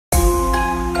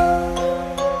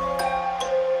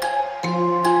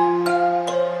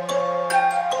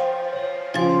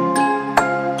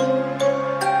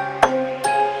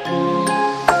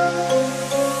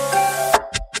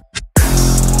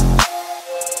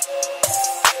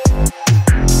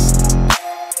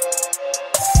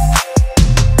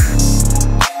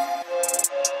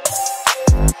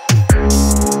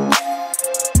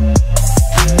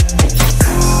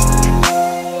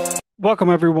Welcome,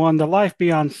 everyone, to Life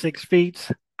Beyond 6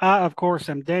 Feet. I, of course,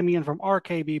 am Damion from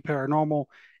RKB Paranormal,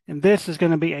 and this is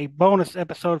going to be a bonus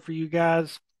episode for you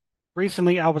guys.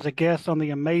 Recently, I was a guest on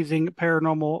the amazing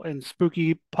paranormal and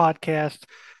spooky podcast,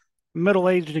 Middle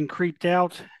Aged and Creeped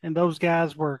Out, and those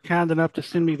guys were kind enough to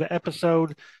send me the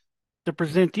episode to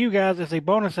present to you guys as a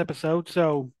bonus episode.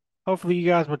 So hopefully, you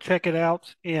guys will check it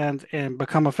out and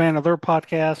become a fan of their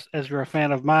podcast as you're a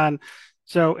fan of mine.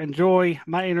 So enjoy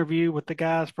my interview with the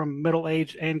guys from Middle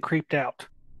Aged and Creeped Out.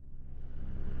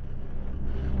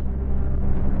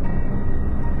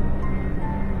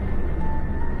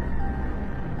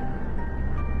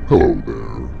 Hello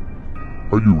there.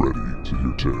 Are you ready to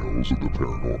hear tales of the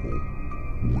paranormal,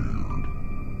 weird,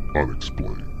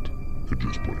 unexplained, and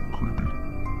just plain creepy?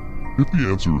 If the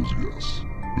answer is yes,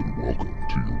 then welcome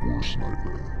to your worst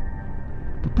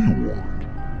nightmare. But be warned,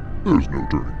 there's no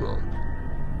turning back.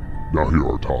 Now here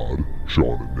are Todd,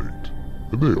 Sean, and Nate,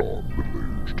 and they are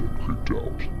middle-aged and creeped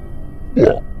out.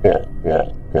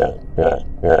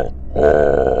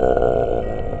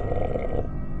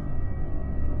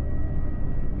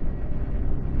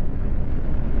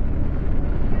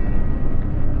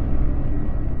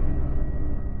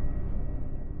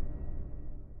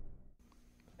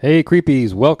 Hey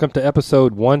Creepies, welcome to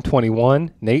episode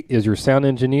 121. Nate is your sound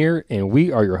engineer, and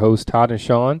we are your hosts, Todd and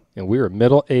Sean, and we are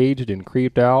middle-aged and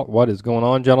creeped out. What is going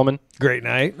on, gentlemen? Great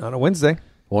night on a Wednesday.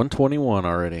 121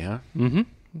 already, huh? Mm-hmm.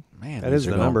 Man, that is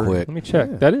the number. quick. Let me check.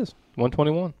 Yeah. That is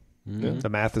 121. Mm-hmm. Yeah. The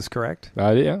math is correct.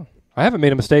 Yeah. I haven't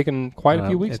made a mistake in quite a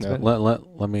few weeks it's now. been-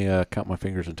 Let me count my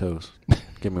fingers and toes.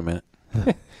 Give me a minute.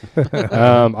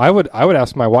 I would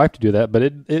ask my wife to do that, but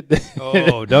it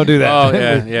Oh, don't do that. Oh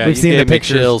yeah. We've you seen the gave me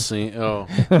pictures. chills. Oh,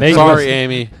 Nate sorry, was-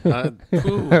 Amy.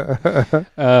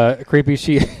 creepy.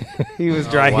 She He was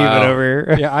dry wow. heaving over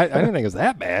here. yeah, I didn't think it was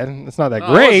that bad. It's not that No,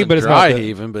 great, it wasn't but it's dry not.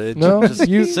 heaving, but it No, just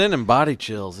you- sending body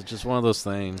chills. It's just one of those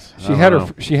things. She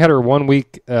had her 1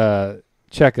 week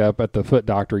checkup at the foot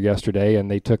doctor yesterday, and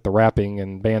they took the wrapping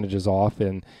and bandages off,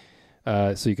 and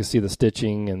so you can see the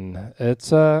stitching, and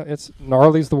it's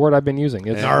gnarly's the word I've been using.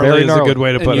 It's Gnarly very is gnarly. a good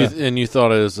way to put it. And you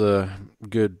thought it was a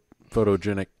good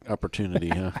photogenic opportunity,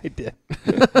 huh? I did.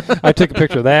 I took a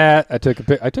picture of that. I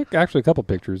took actually a couple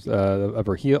pictures of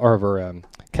her heel or of her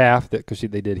calf because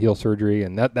they did heel surgery,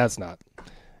 and that's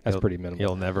pretty minimal.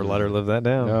 You'll never let her live that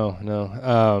down.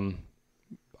 No.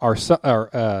 Our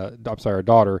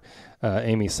daughter,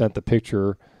 Amy, sent the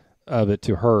picture of it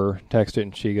to her, texted it,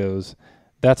 and she goes,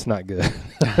 "That's not good."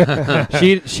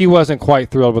 she wasn't quite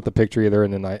thrilled with the picture either,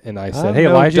 and then I said, "Hey,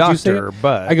 Elijah, did you see it?"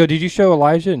 But I go, "Did you show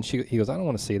Elijah?" And he goes, "I don't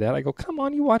want to see that." I go, "Come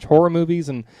on, you watch horror movies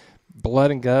and blood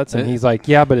and guts," and he's like,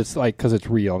 "Yeah, but it's like because it's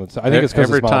real." And I think it's because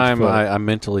every time I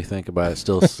mentally think about it, it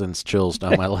still sends chills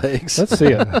down my legs. Let's see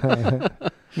it.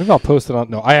 Maybe I'll post it on.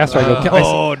 No, I asked her. I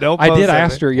go, don't. I post did. I that.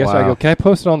 asked her yesterday. I Wow. go, "Can I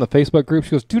post it on the Facebook group?" She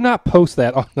goes, "Do not post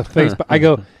that on the Facebook." I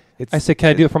go, I said,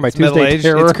 "Can I do it for my It's Tuesday middle-aged,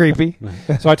 terror?" It's creepy.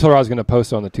 So I told her I was going to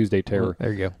post it on the Tuesday terror.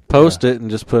 There you go. Post it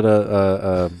and just put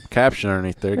a caption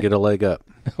underneath there. Get a leg up.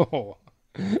 Oh.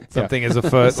 Something is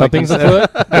afoot. Something's afoot.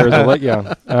 There's a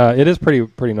yeah. It is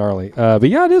pretty gnarly. But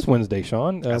yeah, it is Wednesday,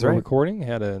 Sean. That's we're right. recording.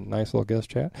 Had a nice little guest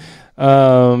chat.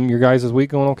 Your guys' week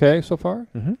going okay so far?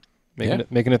 Mm-hmm.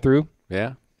 Making it through.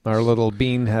 Yeah. Our little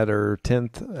Bean had her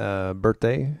 10th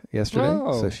birthday yesterday,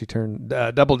 Oh. so she turned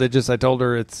double digits. I told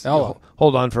her it's Ella.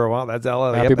 Hold on for a while. That's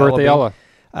Ella. Happy Yep, birthday, Bean. Ella.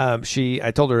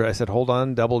 I told her, I said, hold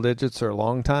on, double digits are a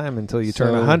long time until you turn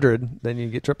So- 100, then you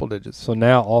get triple digits. So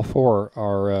now all four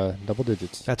are double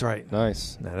digits. That's right.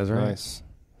 Nice. That is right. Nice.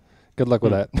 Good luck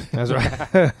with that. That's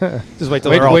right. Just wait till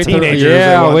they're all till- teenagers.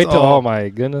 yeah, and wait once- till. Oh my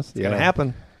goodness. It's going to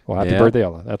happen. Well, happy Yeah. birthday,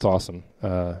 Ella. That's awesome.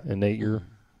 And Nate, you're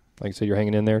like you said, you're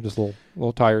hanging in there, just a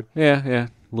little tired. Yeah. A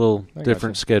little I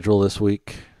different gotcha. schedule this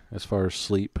week as far as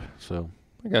sleep. So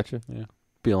I got you.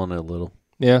 feeling it a little.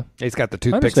 Yeah. He's got the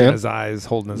toothpicks in understand. his eyes,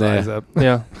 holding his Yeah. eyes up.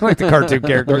 Yeah. Like the cartoon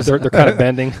characters. They're kind of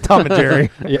bending. Tom and Jerry.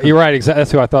 Yeah, you're right. Exactly.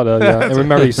 That's who I thought of. Yeah. And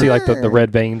remember, you see like the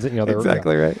red veins. They're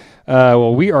Exactly right.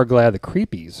 Well, we are glad the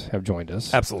Creepies have joined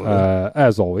us. Absolutely.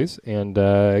 As always. And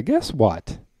guess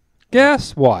what?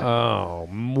 Guess what? Oh,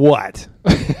 what?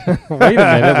 Wait a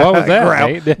minute. What was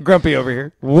that? Nate? Grumpy over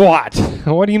here. What?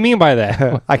 What do you mean by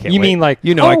that? I can't You wait. mean like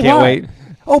You know I can't what? wait.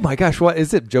 Oh, my gosh. What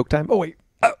is it? Joke time? Oh, wait.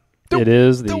 It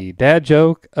is the dad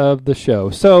joke of the show.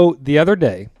 So the other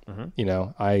day,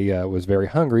 I was very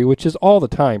hungry, which is all the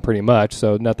time pretty much,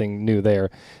 so nothing new there.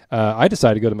 I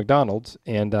decided to go to McDonald's,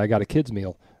 and I got a kid's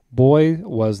meal. Boy,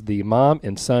 was the mom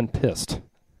and son pissed.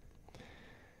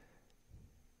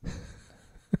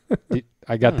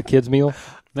 I got the kids' meal.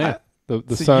 Yeah.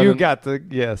 the So sun. you got the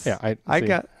yes. Yeah, I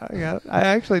got it. I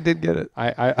actually did get it.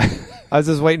 I I was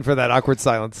just waiting for that awkward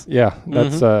silence. yeah.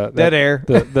 That's Dead air.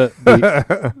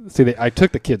 See, I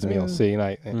took the kids' meal. See,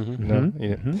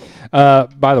 and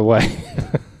by the way,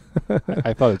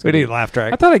 I thought it was We need a laugh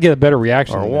track. I thought I'd get a better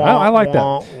reaction. I like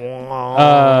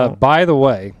that. By the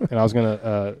way, and I was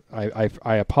gonna,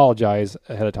 I apologize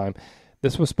ahead of time.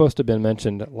 This was supposed to have been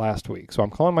mentioned last week, so I'm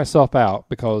calling myself out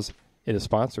because it is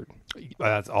sponsored.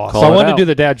 That's awesome. So I wanted to do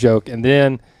the dad joke and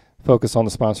then focus on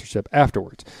the sponsorship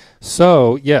afterwards.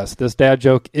 So yes, this dad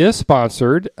joke is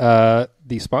sponsored. The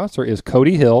sponsor is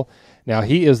Cody Hill. Now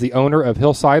he is the owner of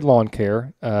Hillside Lawn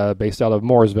Care, based out of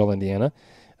Mooresville, Indiana.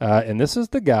 And this is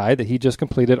the guy that he just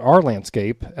completed our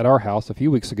landscape at our house a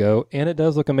few weeks ago, and it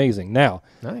does look amazing. Now,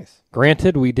 Nice.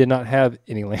 granted, we did not have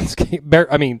any landscape.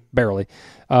 Barely.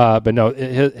 But no,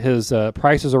 his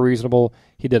prices are reasonable.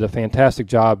 He did a fantastic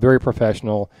job, very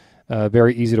professional,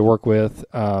 very easy to work with.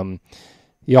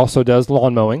 He also does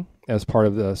lawn mowing as part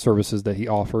of the services that he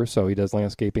offers, so he does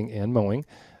landscaping and mowing.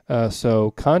 So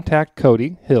contact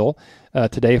Cody Hill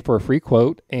today for a free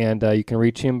quote, and you can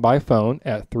reach him by phone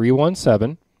at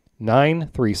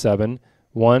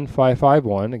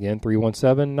 317-937-1551. Again,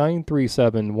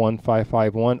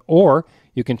 317-937-1551. Or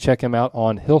you can check him out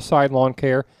on Hillside Lawn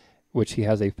Care, which he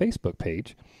has a Facebook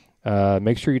page.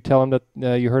 Make sure you tell him that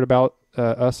you heard about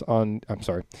us on... I'm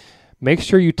sorry. Make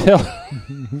sure you tell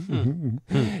him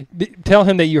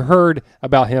that you heard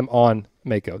about him on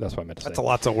MAACO. That's what I meant to say. That's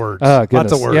lots of words. Goodness.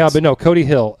 Lots of words. Yeah, but no, Cody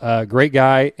Hill, great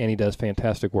guy, and he does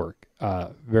fantastic work.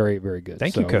 Very, very good.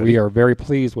 Thank you, Cody. We are very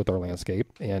pleased with our landscape,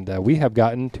 and we have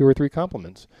gotten 2 or 3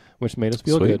 compliments, which made us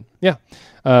feel good. Yeah,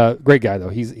 great guy though.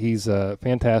 He's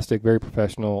fantastic, very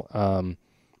professional.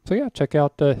 So yeah, check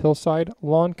out Hillside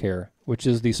Lawn Care, which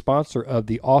is the sponsor of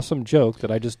the awesome joke that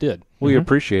I just did. We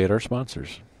appreciate our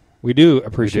sponsors. We do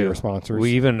appreciate our sponsors.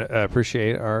 We even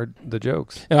appreciate the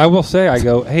jokes. And I will say, I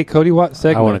go, hey, Cody, what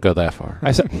segment? I want to go that far.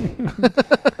 I said,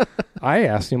 I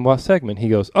asked him what segment. He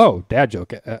goes, oh, dad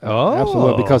joke.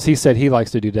 Absolutely. Because he said he likes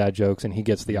to do dad jokes, and he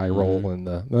gets the eye roll and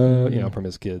the, from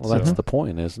his kids. Well, that's the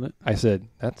point, isn't it? I said,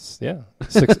 that's,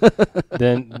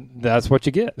 then that's what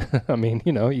you get. I mean,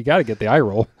 you got to get the eye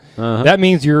roll. That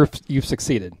means you've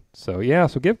succeeded. So, yeah,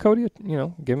 give Cody,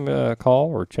 give him a call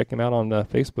or check him out on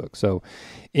Facebook. So,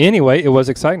 anyway, it was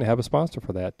exciting to have a sponsor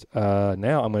for that.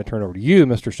 Now I'm going to turn it over to you,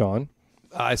 Mr. Sean.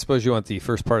 I suppose you want the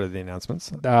first part of the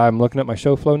announcements. I'm looking at my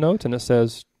show flow notes, and it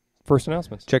says first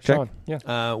announcements. Check. Sean,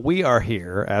 yeah. We are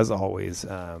here, as always.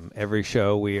 Every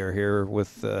show, we are here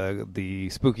with the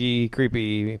spooky,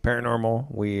 creepy, paranormal.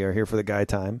 We are here for the guy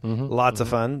time. Lots of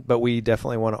fun, but we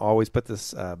definitely want to always put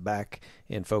this back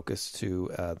in focus to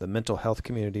the mental health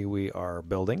community we are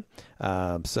building.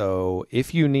 So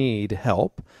if you need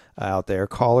help out there,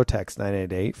 call or text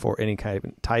 988 for any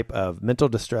type of mental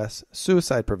distress,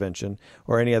 suicide prevention,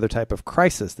 or any other type of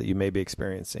crisis that you may be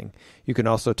experiencing. You can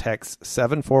also text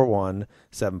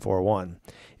 741-741.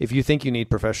 If you think you need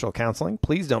professional counseling,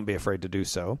 please don't be afraid to do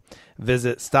so.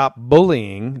 Visit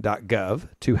stopbullying.gov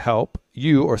to help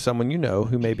you or someone you know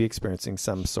who may be experiencing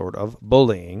some sort of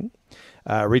bullying.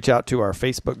 Reach out to our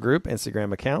Facebook group,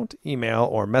 Instagram account, email,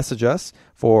 or message us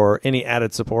for any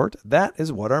added support. That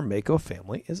is what our MAACO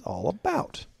family is all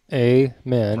about.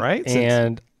 Amen. Right?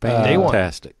 And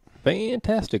fantastic.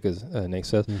 Fantastic, as Nate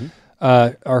says.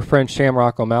 Our friend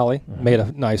Shamrock O'Malley made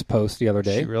a nice post the other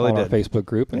day She really on our did. Facebook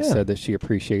group and said that she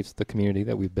appreciates the community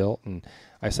that we've built. And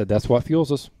I said, that's what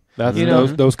fuels us. That's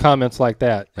those comments like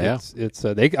that. Yeah.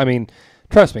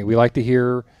 Trust me, we like to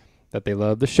hear that they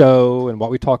love the show and what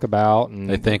we talk about, and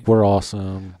They think we're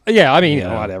awesome. yeah,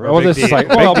 whatever. Well, this is like,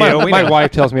 well, my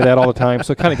wife tells me that all the time,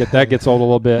 so kind of gets old a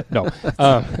little bit. No,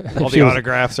 All the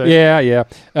autographs. Right? Yeah.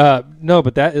 No,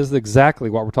 but that is exactly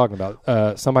what we're talking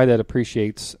about. Somebody that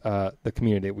appreciates the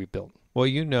community that we built. Well,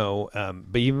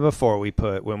 but even before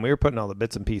when we were putting all the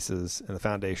bits and pieces and the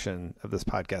foundation of this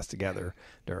podcast together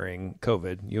during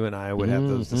COVID, you and I would have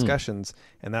those discussions,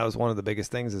 and that was one of the biggest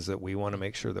things is that we want to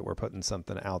make sure that we're putting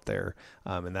something out there,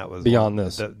 and that was beyond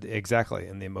this. Exactly,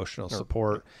 and the emotional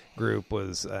support group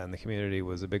was, and the community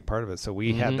was a big part of it. So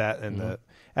we had that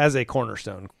as a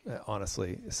cornerstone,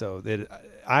 honestly. So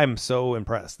I'm so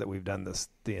impressed that we've done this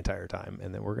the entire time,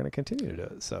 and that we're going to continue to do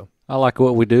it. So I like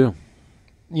what we do.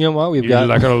 You know what? We've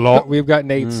got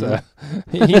Nate's.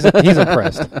 He's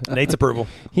impressed. Nate's approval.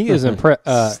 He is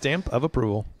impressed. Stamp of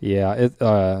approval. Yeah.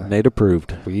 Nate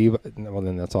approved. Well,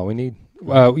 then that's all we need.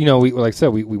 We like I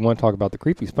said, we want to talk about the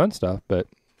creepy fun stuff, but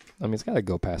I mean, it's got to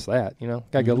go past that. Got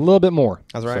to get a little bit more.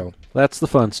 That's right. So. That's the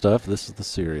fun stuff. This is the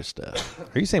serious stuff.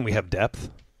 Are you saying we have depth?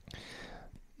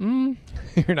 You're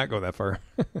not going that far.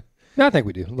 No, I think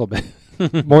we do a little bit.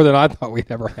 More than I thought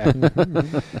we'd ever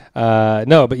have.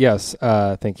 No, but yes,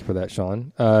 thank you for that,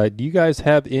 Sean. Do you guys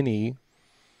have any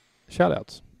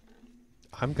shout-outs?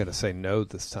 I'm going to say no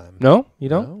this time. No? You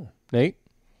don't? No. Nate?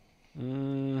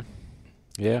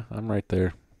 Yeah, I'm right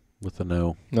there with the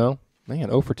no. No? Man,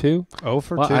 0 for 2? 0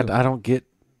 for Well, 2. I don't get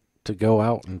to go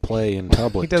out and play in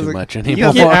public too doesn't- much he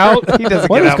anymore. Get out? He doesn't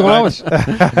What get is out going much.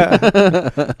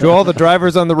 on? To all the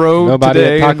drivers on the road Nobody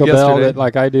today at Taco and Bell yesterday. that,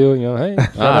 like I do, hey.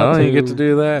 shout I out don't even to get to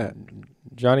do that.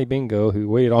 Johnny Bingo, who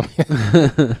waited on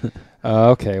me.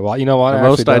 Okay, well, you know what? The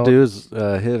most I don't. do is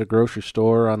hit a grocery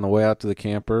store on the way out to the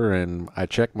camper, and I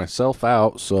check myself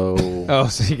out. So, Oh,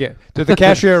 so you get to the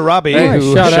cashier, Robbie. hey,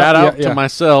 who- shout shout out out, to yeah.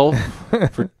 myself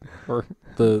for For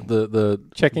the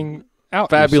checking out.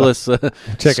 fabulous Check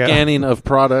out. scanning of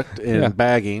product and Yeah.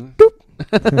 bagging.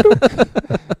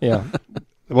 Yeah.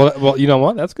 Well, you know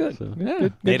what? That's good. So, Good- yeah.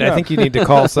 good Nate, job. I think you need to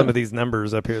call some of these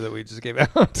numbers up here that we just gave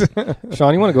out.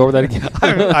 Sean, you want to go over that again?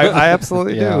 I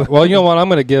absolutely Yeah. do. Well, you know what? I'm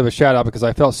going to give a shout out because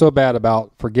I felt so bad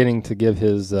about forgetting to give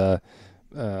his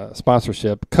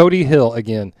sponsorship. Cody Hill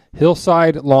again,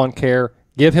 Hillside Lawn Care.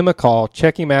 Give him a call.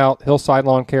 Check him out. Hillside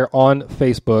Lawn Care on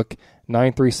Facebook.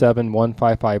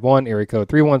 937-1551, area code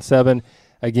 317.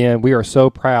 Again, we are so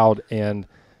proud and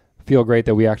feel great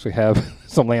that we actually have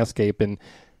some landscape. And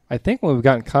I think when we've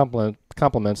gotten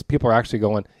compliments, people are actually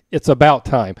going, it's about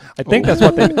time. I think that's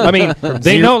what they, I mean,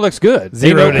 they know it looks good. They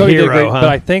zero know to Cody did hero, great, huh? but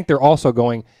I think they're also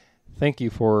going, thank you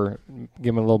for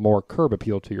giving a little more curb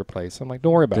appeal to your place. I'm like,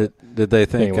 don't worry about it. Did they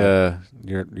think Anyway.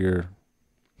 your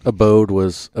abode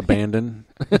was abandoned?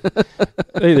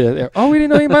 They did. Oh, we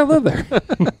didn't know anybody lived there.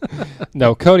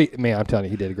 No, Cody, man, I'm telling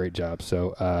you, he did a great job.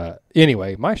 So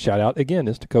anyway, my shout out again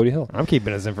is to Cody Hill. I'm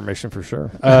keeping his information for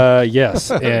sure.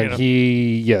 Yes, and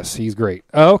he's great.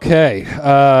 Okay.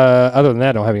 Other than that,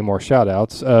 I don't have any more shout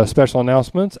outs. Special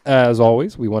announcements. As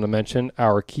always, we want to mention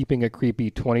our Keeping It Creepy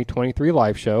 2023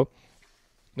 live show.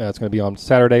 It's going to be on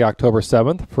Saturday, October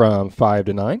 7th from 5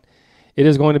 to 9. It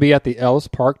is going to be at the Ellis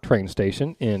Park train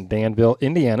station in Danville,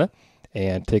 Indiana,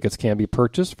 and tickets can be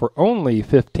purchased for only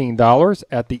 $15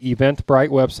 at the Eventbrite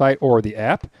website or the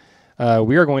app.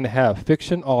 We are going to have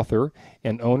fiction author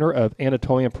and owner of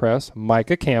Anatolian Press,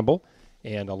 Micah Campbell,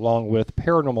 and along with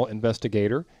paranormal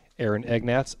investigator Aaron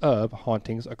Egnatz of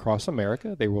Hauntings Across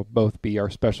America. They will both be our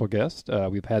special guests.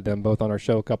 We've had them both on our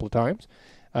show a couple of times.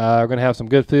 We're going to have some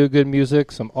good food, good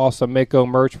music, some awesome MAACO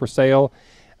merch for sale,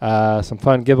 some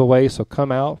fun giveaways, so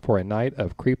come out for a night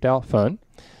of creeped out fun.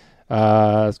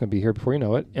 It's going to be here before you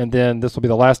know it. And then this will be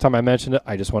the last time I mention it.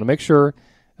 I just want to make sure,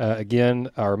 again,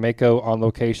 our MAACO on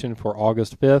location for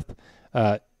August 5th.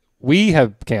 We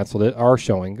have canceled it, our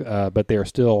showing, but they are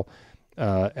still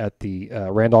at the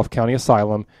Randolph County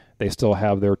Asylum. They still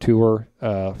have their tour,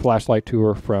 flashlight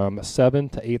tour from 7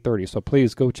 to 8:30. So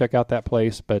please go check out that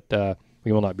place, but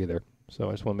we will not be there. So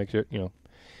I just want to make sure,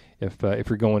 if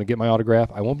you're going to get my autograph,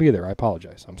 I won't be there. I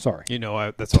apologize. I'm sorry.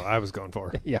 That's what I was going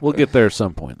for. Yeah, We'll get there at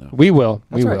some point, though. we will.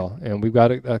 That's We right. will. And we've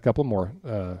got a couple more,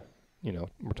 we're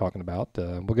talking about.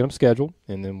 We'll get them scheduled,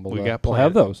 and then we'll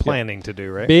have those. Yeah. Planning to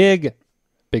do, right? Big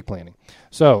planning.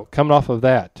 So coming off of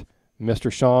that,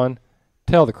 Mr. Sean,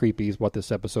 tell the creepies what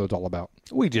this episode's all about.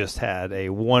 We just had a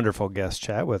wonderful guest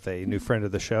chat with a new friend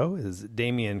of the show, is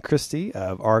Damion Christie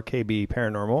of RKB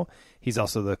Paranormal. He's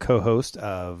also the co-host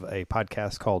of a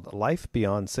podcast called Life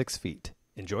Beyond 6 Feet.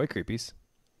 Enjoy, creepies.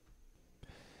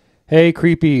 Hey,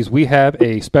 creepies, we have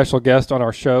a special guest on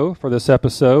our show for this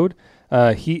episode.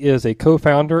 He is a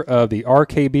co-founder of the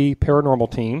RKB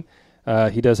Paranormal team.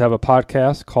 He does have a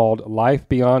podcast called Life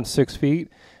Beyond 6 Feet.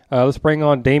 Let's bring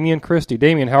on Damion Christie.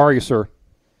 Damion, how are you, sir?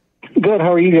 Good.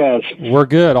 How are you guys? We're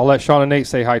good. I'll let Sean and Nate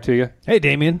say hi to you. Hey,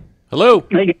 Damion. Hello.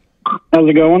 Hey, how's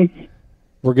it going?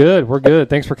 We're good. We're good.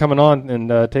 Thanks for coming on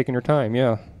and taking your time.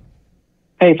 Yeah.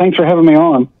 Hey, thanks for having me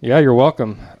on. Yeah, you're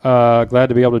welcome. Glad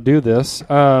to be able to do this.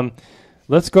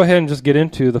 Let's go ahead and just get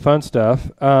into the fun stuff.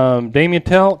 Damion,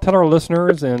 tell our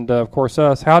listeners and, of course,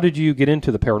 us, how did you get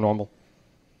into the paranormal?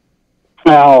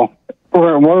 Now,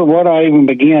 where would I even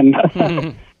begin?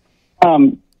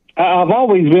 I've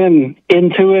always been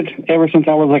into it ever since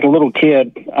I was like a little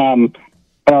kid.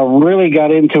 But I really got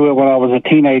into it when I was a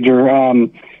teenager.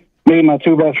 Me and my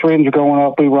two best friends growing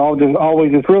up, we were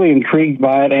always just really intrigued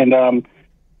by it. And,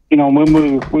 when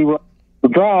we were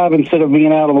drive, instead of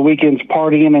being out on the weekends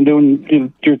partying and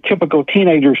doing your typical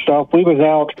teenager stuff, we was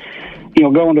out,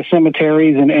 going to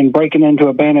cemeteries and breaking into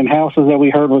abandoned houses that we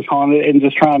heard was haunted and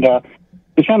just trying to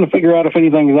figure out if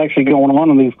anything was actually going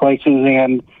on in these places.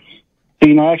 And,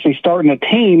 actually starting a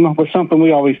team was something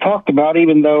we always talked about,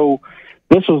 even though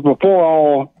this was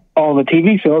before all the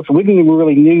TV shows. So we didn't even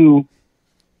really knew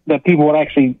that people would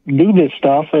actually do this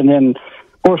stuff. And then,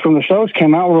 of course, when the shows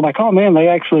came out, we were like, oh man, there's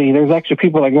actually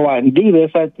people that go out and do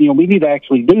this. We need to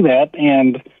actually do that.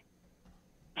 And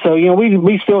so,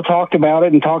 we still talked about it.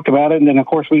 And then, of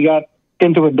course, we got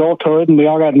into adulthood and we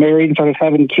all got married and started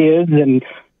having kids. And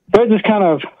so it just kind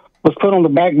of was put on the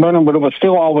back burner, but it was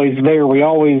still always there. We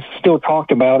always still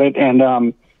talked about it.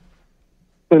 And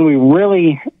when we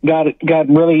really got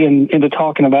really into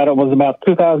talking about it was about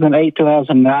 2008,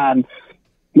 2009.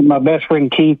 My best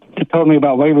friend Keith told me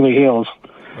about Waverly Hills.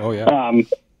 Oh, yeah.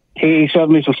 He showed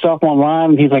me some stuff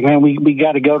online, and he's like, man, we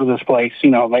got to go to this place. They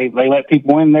let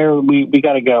people in there. We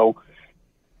got to go.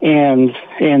 And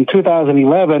in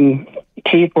 2011,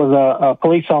 Keith was a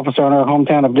police officer in our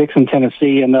hometown of Dixon,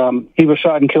 Tennessee, and he was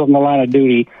shot and killed in the line of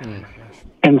duty.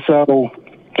 And so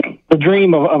the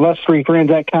dream of us three friends,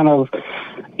 that kind of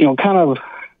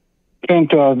came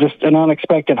to just an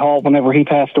unexpected halt whenever he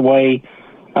passed away.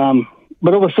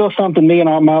 But it was still something me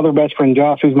and my other best friend,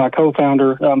 Josh, who's my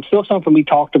co-founder, still something we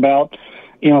talked about,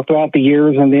 throughout the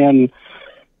years. And then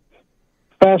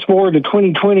fast forward to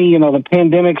 2020, the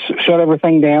pandemic shut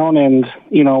everything down and,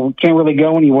 can't really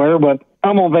go anywhere. But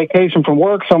I'm on vacation from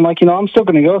work, so I'm like, I'm still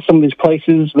going to go to some of these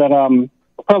places that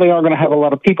probably aren't going to have a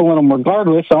lot of people in them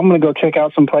regardless. So I'm going to go check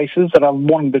out some places that I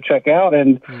wanted to check out.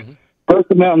 And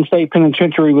Berkeley Mountain State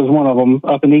Penitentiary was one of them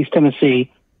up in East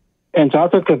Tennessee. And so I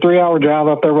took a 3-hour drive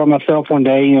up there by myself one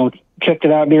day, checked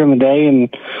it out during the day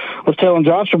and was telling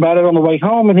Josh about it on the way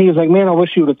home. And he was like, man, I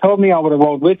wish you would have told me. I would have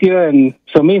rolled with you. And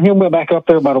so me and him went back up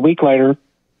there about a week later,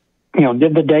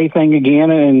 did the day thing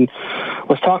again and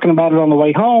was talking about it on the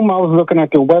way home. I was looking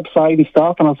at their website and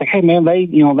stuff. And I was like, hey, man,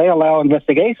 they allow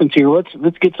investigations here.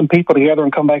 Let's get some people together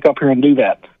and come back up here and do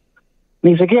that.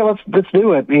 And he's like, yeah, let's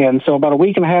do it. And so about a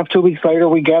week and a half, 2 weeks later,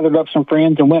 we gathered up some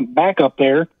friends and went back up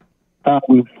there.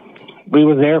 We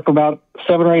was there for about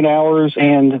 7 or 8 hours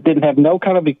and didn't have no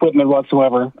kind of equipment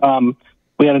whatsoever.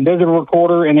 We had a digital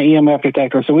recorder and an EMF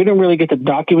detector, so we didn't really get to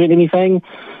document anything,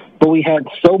 but we had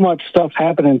so much stuff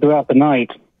happening throughout the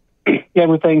night.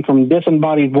 Everything from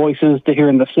disembodied voices to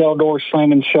hearing the cell doors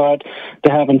slamming shut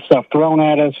to having stuff thrown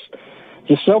at us.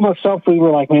 Just so much stuff we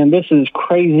were like, man, this is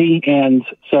crazy. And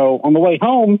so on the way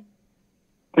home,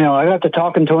 I got to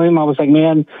talking to him. I was like,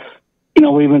 man,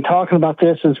 we've been talking about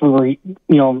this since we were,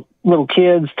 little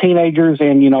kids, teenagers,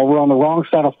 and, we're on the wrong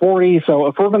side of 40. So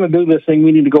if we're going to do this thing,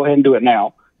 we need to go ahead and do it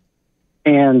now.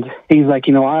 And he's like,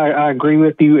 I agree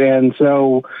with you. And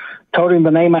so told him the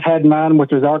name I had in mind,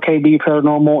 which is RKB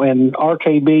Paranormal, and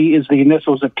RKB is the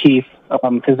initials of Keith.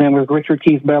 His name was Richard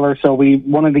Keith Beller. So we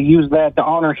wanted to use that to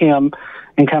honor him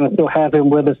and kind of still have him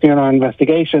with us during our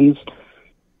investigations.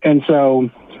 And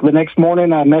so the next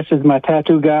morning, I messaged my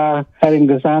tattoo guy, had him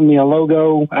design me a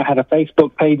logo. I had a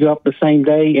Facebook page up the same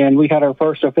day, and we had our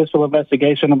first official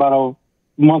investigation about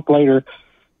a month later.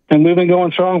 And we've been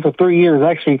going strong for 3 years.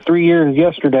 Actually, 3 years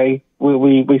yesterday,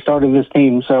 we started this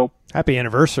team. So happy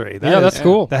anniversary! That's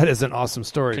cool. That is an awesome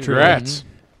story. Congrats!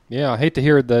 Yeah, I hate to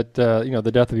hear that.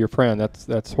 The death of your friend.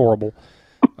 That's horrible.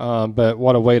 But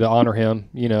what a way to honor him.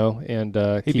 And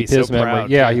keep his so memory. Proud,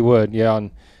 yeah, too. He would. Yeah,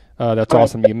 and that's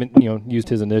awesome. You used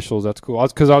his initials. That's cool.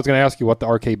 Because I was going to ask you what the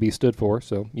RKB stood for,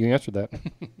 so you answered that.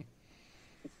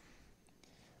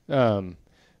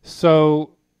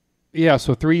 So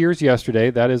 3 years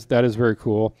yesterday. That is very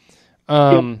cool.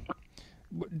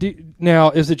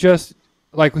 Now, is it just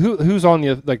like who's on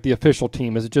the official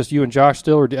team? Is it just you and Josh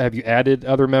still, or have you added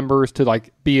other members to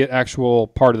be an actual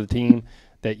part of the team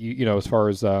that as far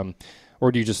as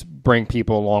or do you just bring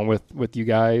people along with you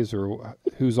guys, or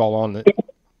who's all on it?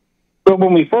 So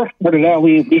when we first started out,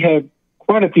 we had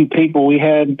quite a few people. We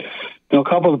had a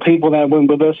couple of people that went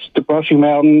with us to Brushy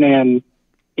Mountain, and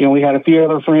we had a few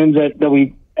other friends that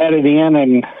we added in.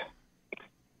 And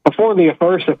before the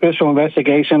first official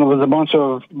investigation, it was a bunch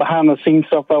of behind-the-scenes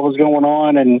stuff that was going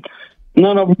on, and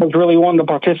none of them was really wanting to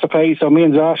participate. So me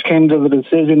and Josh came to the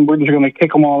decision we're just going to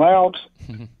kick them all out.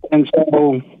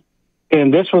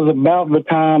 And this was about the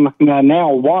time my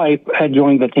now wife had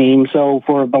joined the team. So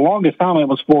for the longest time, it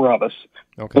was 4 of us.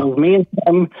 Okay. So it was me and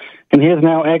him and his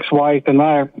now ex-wife and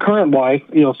my current wife.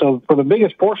 So for the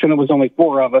biggest portion, it was only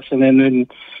 4 of us. And then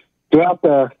throughout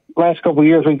the last couple of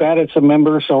years, we've added some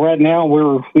members. So right now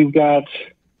we've got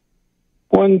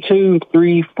 1, 2,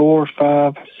 3, 4,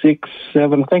 5, 6,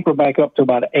 7. I think we're back up to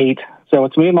about 8. So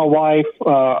it's me and my wife,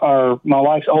 my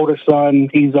wife's oldest son.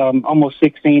 He's almost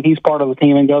 16. He's part of the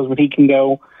team and goes when he can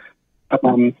go. Of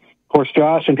course,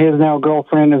 Josh and his now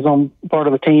girlfriend is on part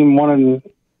of the team. One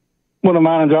of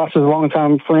mine and Josh's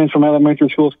longtime friends from elementary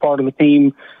school is part of the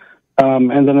team. And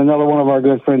then another one of our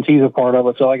good friends, he's a part of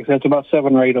it. So like I said, it's about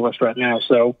 7 or 8 of us right now.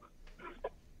 So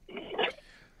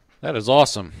That is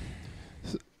awesome.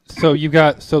 So you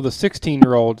got the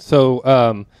 16-year-old.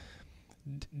 So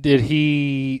did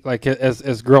he like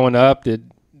as growing up?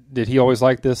 Did he always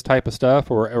like this type of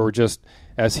stuff, or just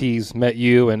as he's met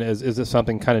you, and is it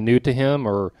something kind of new to him?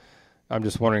 Or I'm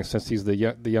just wondering, since he's the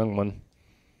young one.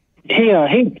 He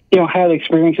had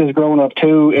experiences growing up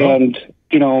too, and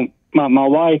my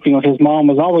wife, his mom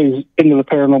was always into the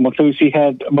paranormal too. She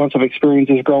had a bunch of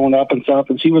experiences growing up and stuff,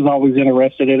 and she was always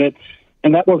interested in it.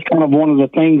 And that was kind of one of the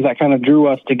things that kind of drew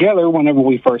us together whenever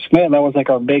we first met. That was like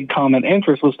our big common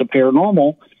interest was the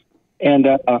paranormal. And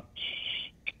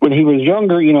when he was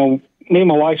younger, me and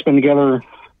my wife's been together,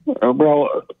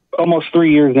 almost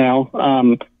 3 years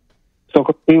now. So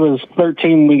he was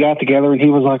 13 when we got together, and he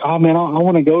was like, "Oh man, I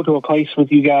want to go to a place with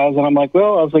you guys." And I'm like,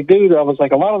 "Well," I was like, "Dude," I was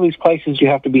like, "a lot of these places you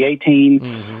have to be 18.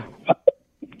 Mm-hmm.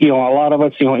 A lot of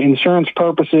it's, insurance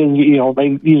purposes.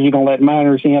 They usually don't let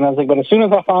minors in." I was like, "But as soon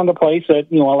as I find a place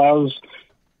that allows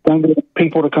younger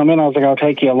people to come in, I was like, I'll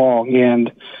take you along."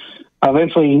 And I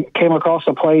eventually came across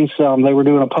a place. They were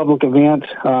doing a public event.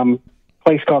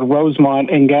 Place called Rosemont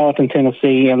in Gallatin,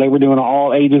 Tennessee, and they were doing an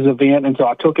all ages event. And so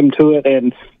I took him to it,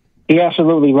 and he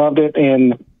absolutely loved it,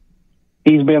 and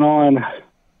he's been on, I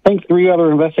think, 3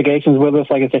 other investigations with us.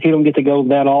 Like I said, he don't get to go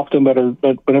that often, but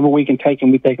whenever we can take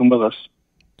him, we take him with us.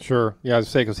 Sure. Yeah, I was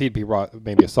saying, because he'd be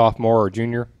maybe a sophomore or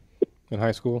junior in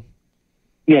high school.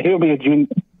 Yeah, he'll be a junior.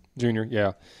 Junior,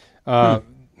 yeah.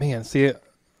 Man, see,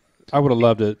 I would have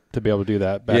loved to be able to do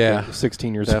that back at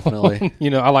 16 years definitely.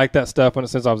 old. I like that stuff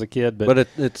since I was a kid. But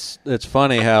it's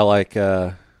funny how, like,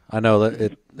 I know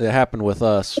that it happened with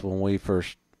us when we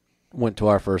first went to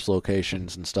our first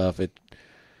locations and stuff.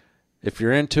 If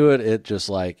you're into it, it just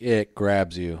like it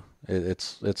grabs you.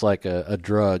 It's like a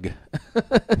drug.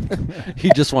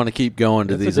 You just want to keep going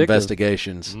to these addictive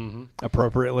investigations. Mm-hmm.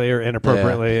 Appropriately or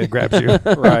inappropriately, it grabs you.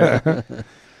 Right.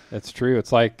 That's true.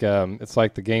 It's like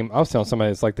the game. I was telling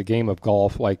somebody it's like the game of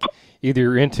golf. Like either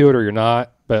you're into it or you're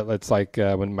not. But it's like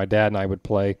when my dad and I would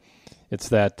play. It's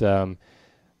that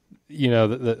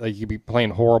like you'd be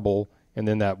playing horrible. And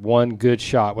then that one good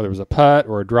shot, whether it was a putt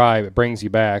or a drive, it brings you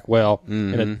back. Well,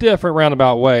 in a different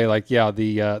roundabout way, like the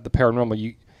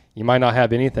paranormal, you might not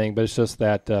have anything, but it's just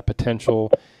that potential.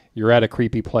 You're at a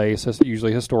creepy place, it's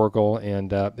usually historical,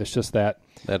 and it's just that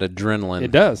adrenaline.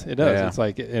 It does. Yeah. It's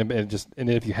like and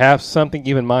if you have something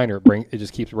even minor, it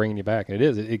just keeps bringing you back, and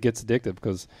it gets addictive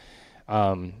because,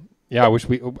 I wish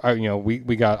we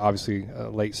got obviously a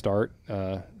late start.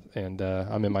 And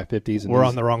I'm in my 50s. And we're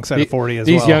on the wrong side of 40 as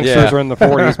well. These youngsters are in the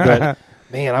 40s, but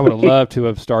man, I would have loved to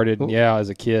have started, as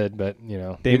a kid. But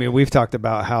Damion, we've talked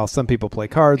about how some people play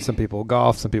cards, some people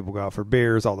golf, some people go out for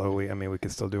beers. Although we can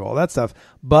still do all that stuff,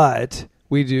 but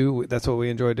we do. That's what we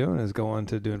enjoy doing is going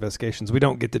to do investigations. We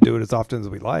don't get to do it as often as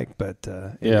we like, but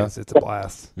it's a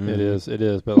blast. Mm-hmm. It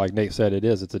is. But like Nate said,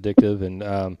 it's addictive,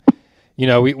 and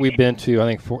we've been to, I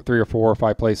think, 3 or 4 or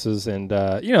 5 places, and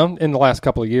in the last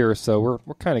couple of years, so we're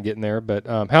kind of getting there. But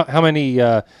how many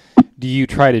do you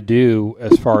try to do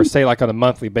as far as, say, like on a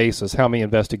monthly basis? How many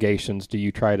investigations do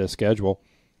you try to schedule?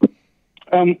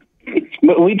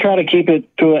 But we try to keep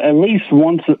it to at least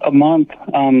once a month.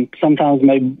 Sometimes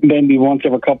maybe once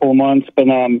every couple of months. But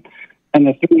in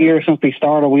the 3 years since we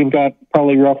started, we've got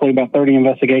probably roughly about 30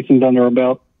 investigations under our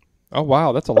belt. Oh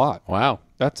wow, that's a lot. Wow,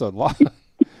 that's a lot.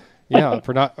 Yeah,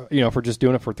 for just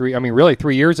doing it for 3. I mean, really,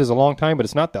 3 years is a long time, but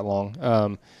it's not that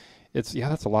long.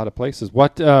 That's a lot of places.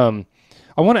 What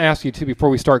I want to ask you too before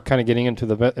we start kind of getting into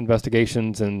the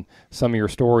investigations and some of your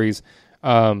stories.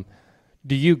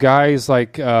 Do you guys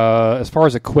like as far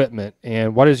as equipment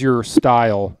and what is your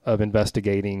style of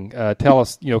investigating? Tell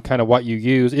us, kind of what you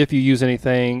use, if you use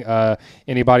anything.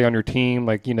 Anybody on your team,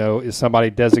 like is somebody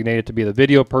designated to be the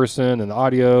video person and the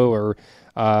audio, or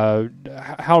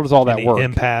how does all that work?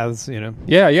 Empaths,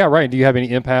 Yeah, right. Do you have any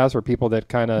empaths or people that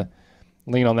kind of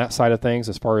lean on that side of things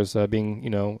as far as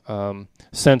being,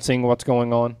 sensing what's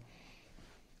going on?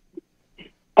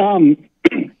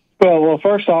 Well,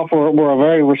 first off, we're a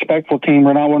very respectful team.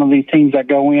 We're not one of these teams that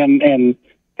go in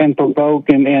and provoke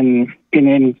and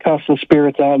cuss the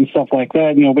spirits out and stuff like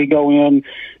that. We go in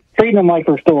treating them like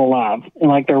they're still alive and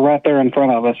like they're right there in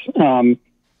front of us.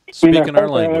 Speaking our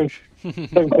language.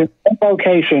 There's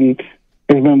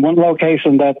been one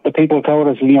location that the people told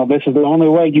us, this is the only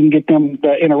way you can get them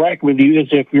to interact with you is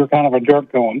if you're kind of a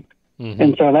jerk going. Mm-hmm.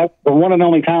 And so that's the one and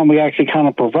only time we actually kind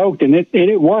of provoked, and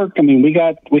it worked. I mean, we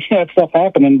had stuff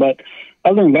happening, but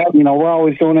other than that, we're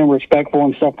always going in respectful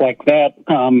and stuff like that.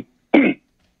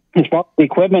 As far as the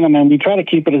equipment, I mean, we try to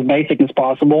keep it as basic as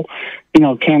possible.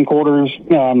 Camcorders,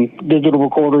 digital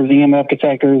recorders, EMF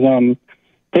detectors,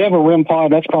 they have a REM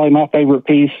pod. That's probably my favorite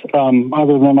piece,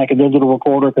 other than like a digital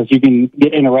recorder, because you can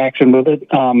get interaction with it.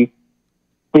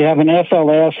 We have an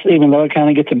SLS, even though it kind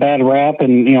of gets a bad rap,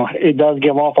 and it does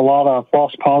give off a lot of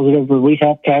false positives. But we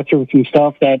have captured some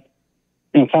stuff that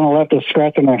kind of left us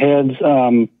scratching our heads.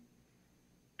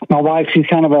 My wife, she's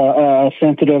kind of a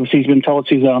sensitive. She's been told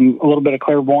she's a little bit of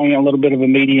clairvoyant, a little bit of a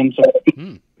medium, so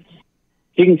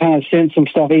she can kind of sense some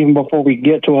stuff even before we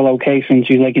get to a location.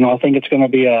 She's like, I think it's going to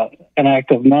be an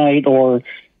active night, or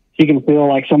she can feel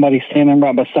like somebody's standing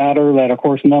right beside her that, of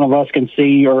course, none of us can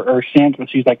see or sense, but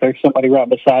she's like, there's somebody right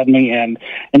beside me. And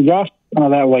Josh is kind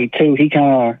of that way, too. He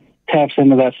kind of taps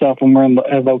into that stuff when we're in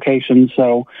locations.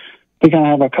 So we kind of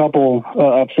have a couple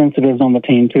of sensitives on the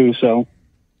team, too. So,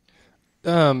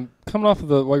 coming off of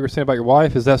what you were saying about your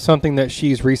wife, is that something that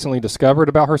she's recently discovered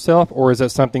about herself, or is that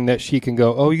something that she can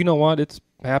go, oh, you know what, it's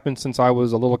happened since I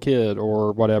was a little kid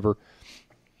or whatever?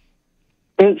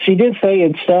 She did say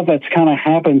it's stuff that's kind of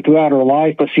happened throughout her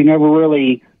life, but she never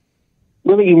really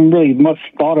much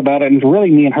thought about it. And really,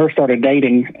 me and her started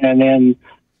dating, and then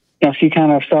she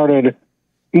kind of started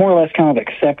more or less kind of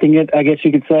accepting it, I guess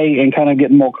you could say, and kind of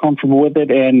getting more comfortable with it.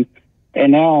 And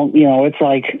now it's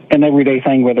like an everyday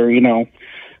thing with her.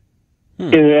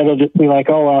 It'll just be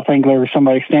like, oh, I think there's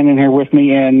somebody standing here with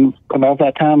me, and about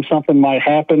that time something might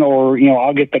happen, or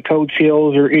I'll get the cold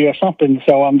chills or something.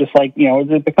 So I'm just like,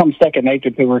 it becomes second nature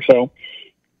to her. So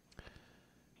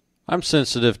I'm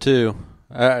sensitive too.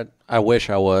 I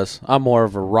wish I was. I'm more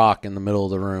of a rock in the middle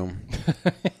of the room.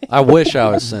 I wish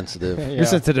I was sensitive. Yeah. You're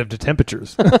sensitive to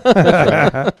temperatures.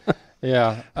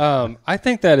 Yeah. I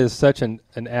think that is such an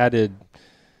added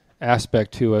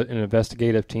aspect to an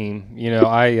investigative team.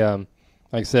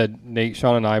 Like I said, Nate,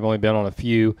 Sean, and I have only been on a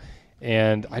few,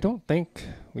 and I don't think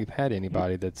we've had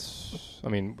anybody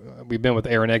we've been with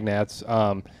Erin Egnatz.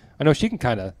 I know she can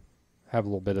kind of have a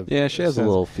little bit of... Yeah, she has a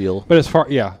little feel. But have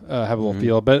a little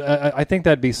feel. But I think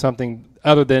that'd be something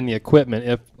other than the equipment.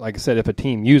 If, like I said, if a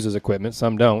team uses equipment,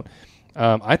 some don't.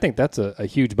 I think that's a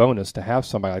huge bonus to have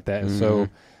somebody like that. And so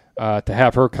to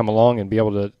have her come along and be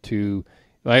able to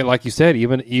like you said,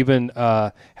 even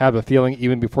have a feeling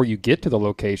even before you get to the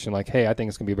location, like, hey, I think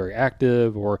it's going to be very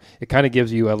active, or it kind of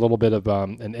gives you a little bit of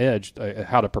an edge,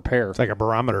 how to prepare. It's like a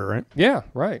barometer, right? Yeah,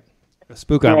 right. A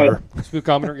spookometer. Right.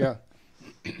 Spookometer, yeah.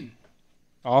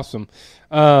 Awesome.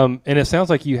 And it sounds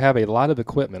like you have a lot of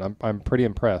equipment. I'm pretty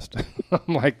impressed.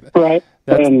 I'm like, right.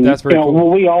 That's very cool.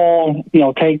 Well, we all,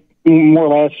 take more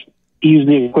or less use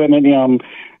the equipment.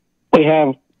 We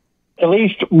have at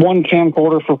least one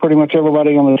camcorder for pretty much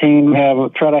everybody on the team.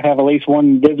 Try to have at least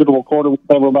one digital recorder with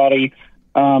everybody.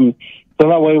 So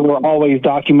that way we're always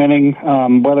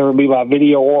documenting, whether it be by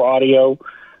video or audio.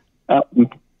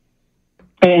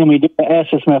 And we do the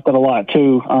Estes method a lot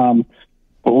too.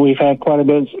 We've had quite a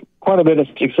bit of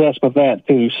success with that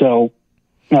too. So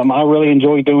I really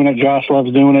enjoy doing it. Josh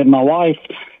loves doing it. My wife,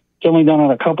 she's only done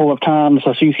it a couple of times,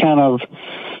 so she's kind of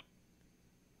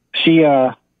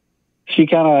she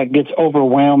kind of gets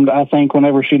overwhelmed, I think,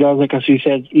 whenever she does it, because she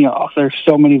says, there's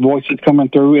so many voices coming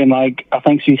through, and I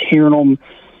think she's hearing them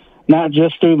not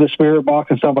just through the spirit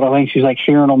box and stuff, but I think she's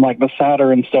hearing them beside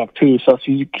her and stuff too. So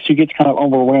she gets kind of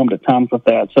overwhelmed at times with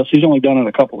that. So she's only done it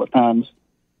a couple of times.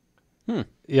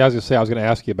 Yeah, I was going to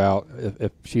ask you about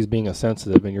if she's being a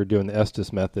sensitive and you're doing the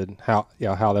Estes method, how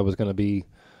that was going to be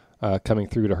coming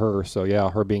through to her. So yeah,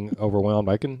 her being overwhelmed,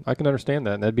 I can understand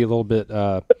that, and that'd be a little bit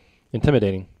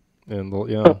intimidating. And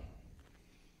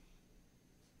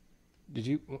did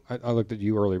you? I looked at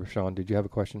you earlier, Sean. Did you have a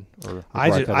question? Or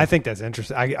I think that's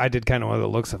interesting. I did kind of one of the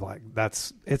looks of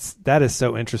that is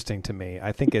so interesting to me.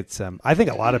 I think it's I think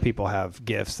a lot of people have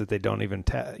gifts that they don't even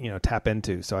tap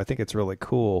into. So I think it's really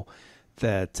cool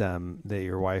that that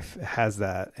your wife has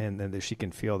that, and then that she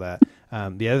can feel that.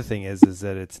 The other thing is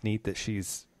that it's neat that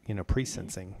she's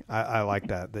pre-sensing. I like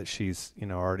that she's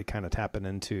already kind of tapping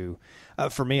into.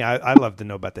 For me, I love to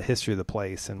know about the history of the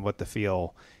place and what the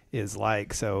feel is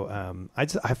like. So I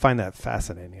find that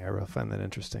fascinating. I really find that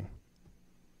interesting.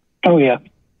 Oh yeah.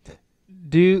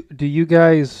 Do you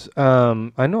guys?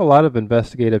 I know a lot of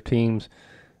investigative teams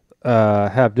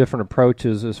have different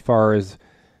approaches as far as,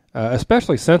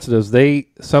 especially sensitives.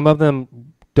 Some of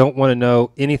them don't want to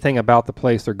know anything about the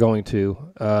place they're going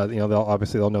to.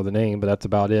 They'll know the name, but that's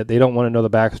about it. They don't want to know the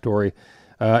backstory.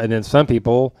 And then some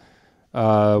people,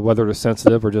 whether they're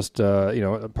sensitive or just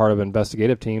part of an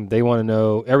investigative team, they want to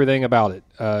know everything about it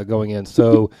going in.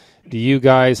 So, do you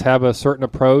guys have a certain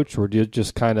approach, or do you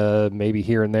just kind of maybe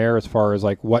here and there as far as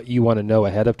what you want to know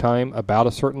ahead of time about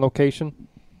a certain location?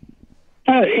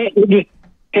 It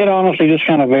It honestly just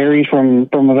kind of varies from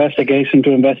investigation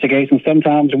to investigation.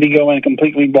 Sometimes we go in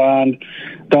completely blind,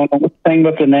 don't know anything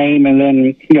but the name, and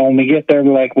then, when we get there,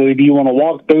 they're like, well, do you want to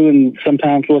walk through? And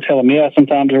sometimes we'll tell them yes.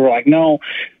 Sometimes they're like, no,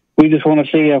 we just want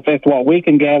to see if what we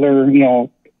can gather,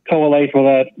 correlates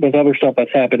with other stuff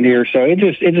that's happened here. So it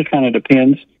just kind of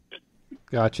depends.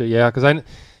 Gotcha. Yeah, because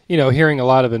hearing a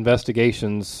lot of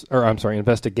investigative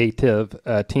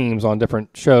teams on different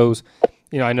shows.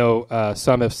 I know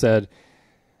some have said,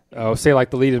 say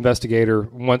like the lead investigator,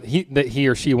 that he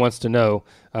or she wants to know,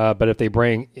 but if they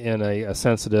bring in a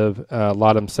sensitive, a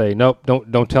lot of them say, nope,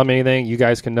 don't tell me anything. You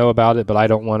guys can know about it, but I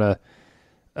don't want to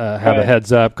have a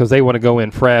heads up, because they want to go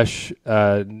in fresh,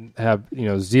 have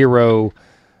zero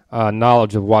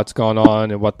knowledge of what's gone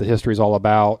on and what the history is all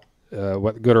about,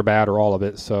 what good or bad or all of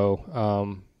it. So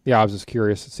I was just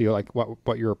curious to see like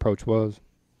what your approach was.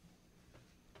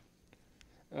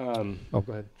 Go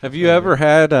ahead. Have you ever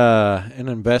had an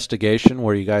investigation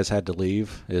where you guys had to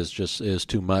leave? Is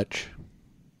too much?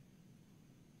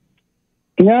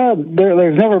 No,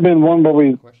 there's never been one where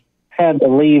we had to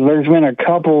leave. There's been a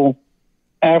couple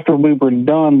after we were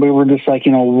done. We were just like,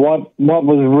 what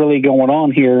was really going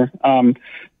on here?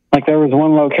 Like there was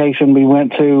one location we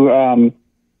went to.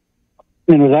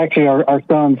 It was actually our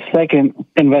son's second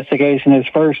investigation. His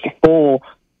first full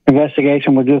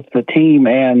investigation was just the team,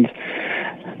 and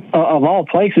of all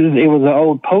places, it was an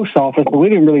old post office, but we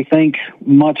didn't really think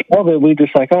much of it. We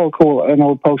just like, oh, cool, an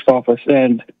old post office.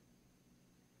 And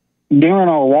during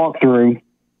our walkthrough,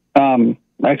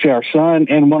 actually our son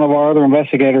and one of our other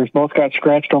investigators both got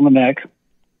scratched on the neck.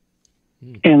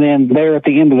 And then there at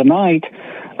the end of the night,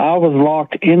 I was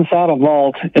locked inside a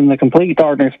vault in the complete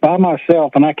darkness by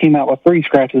myself, and I came out with 3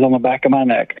 scratches on the back of my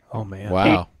neck. Oh, man.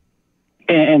 Wow.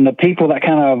 And the people that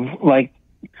kind of, like,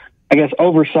 I guess,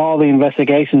 oversaw the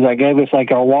investigations that gave us,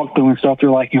 like, our walkthrough and stuff, they're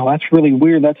like, that's really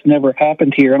weird. That's never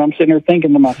happened here. And I'm sitting there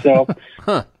thinking to myself,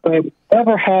 if it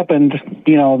ever happened,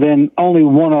 then only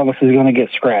one of us is going to get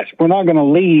scratched. We're not going to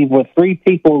leave with 3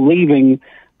 people leaving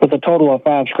with a total of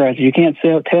 5 scratches. You can't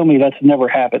tell me that's never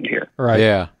happened here. Right.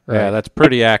 Yeah. Right. Yeah, that's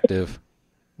pretty active.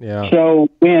 Yeah. So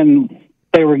when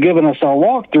they were giving us our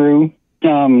walkthrough,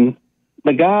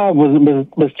 the guy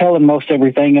was telling most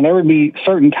everything, and there would be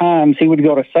certain times he would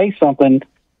go to say something,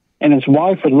 and his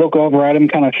wife would look over at him,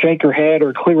 kind of shake her head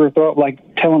or clear her throat,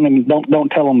 like telling him, "Don't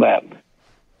tell him that."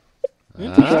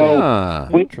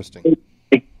 Interesting.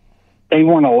 They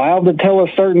weren't allowed to tell us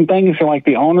certain things, so like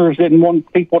the owners didn't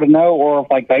want people to know, or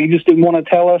like they just didn't want to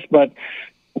tell us. But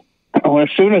as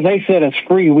soon as they said it's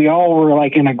free, we all were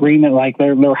like in agreement, like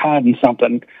they're hiding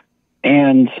something,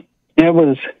 and it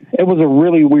was a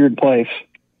really weird place.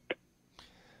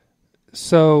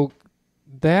 So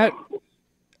that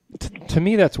to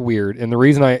me that's weird, and the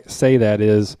reason I say that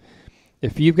is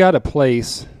if you've got a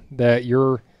place that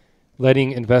you're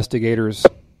letting investigators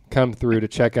come through to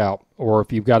check out, or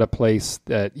if you've got a place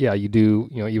that you do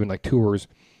even like tours,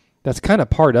 that's kind of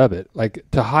part of it, like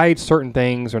to hide certain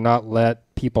things or not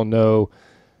let people know.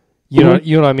 You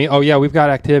know what I mean? Oh yeah, we've got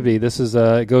activity. This is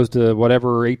it goes to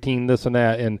whatever 18, this and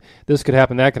that, and this could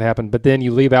happen, that could happen. But then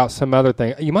you leave out some other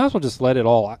thing. You might as well just let it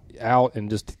all out and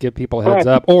just give people a heads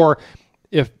up. Or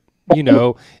if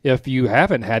you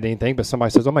haven't had anything, but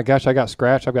somebody says, "Oh my gosh, I got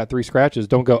scratched. I've got 3 scratches."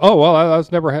 Don't go, "Oh well, I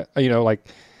was never," like.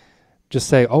 Just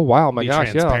say, "Oh wow, my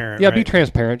gosh, yeah, right? Be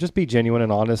transparent. Just be genuine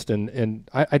and honest." And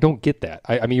I don't get that.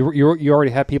 I mean, you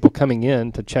already have people coming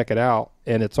in to check it out,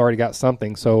 and it's already got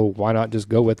something. So why not just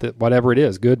go with it, whatever it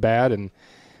is, good, bad? And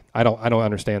I don't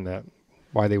understand that,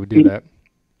 why they would do that.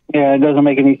 Yeah, it doesn't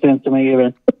make any sense to me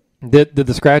either. Did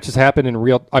the scratches happen in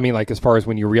real? I mean, like as far as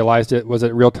when you realized it, was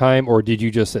it real time, or did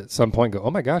you just at some point go,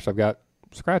 "Oh my gosh, I've got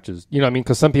scratches"? You know what I mean?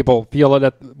 Because some people feel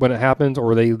it when it happens,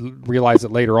 or they realize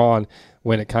it later on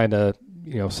when it kind of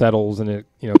settles and it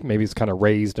maybe it's kind of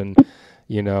raised. And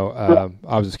I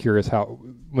was just curious,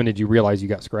 when did you realize you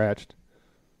got scratched?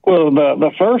 Well,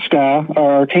 the first guy,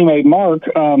 our teammate Mark,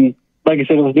 like I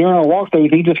said, it was during our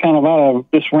walkthrough. He just kind of out of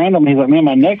just random, he's like, "Man,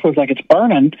 my neck looks like it's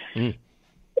burning." I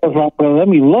was like, "Well, let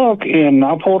me look," and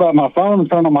I pulled out my phone and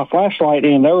turned on my flashlight,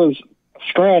 and there was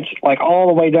scratch like all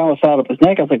the way down the side of his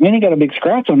neck. I was like, "Man, you got a big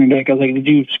scratch on your neck." I was like, "Did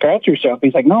you scratch yourself?"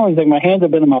 He's like, "No." He's like, "My hands have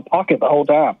been in my pocket the whole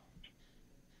time."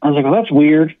 I was like, "Well, that's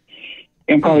weird."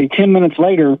 And probably 10 minutes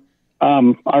later,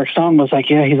 our son was like,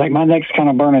 "Yeah," he's like, "My neck's kind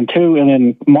of burning too." And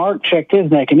then Mark checked his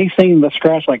neck, and he's seen the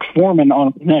scratch like forming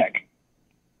on his neck.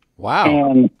 Wow.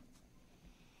 And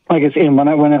like I said,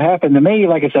 when it happened to me,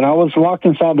 like I said, I was locked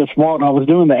inside this vault, and I was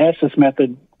doing the Estes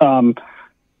method.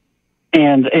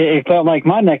 And it felt like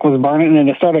my neck was burning, and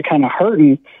it started kind of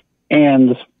hurting.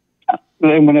 And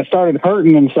then when it started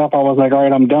hurting and stuff, I was like, "All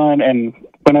right, I'm done." And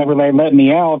whenever they let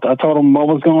me out, I told them what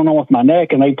was going on with my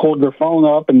neck, and they pulled their phone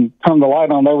up and turned the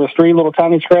light on. There was 3 little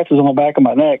tiny scratches on the back of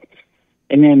my neck.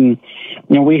 And then,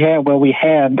 we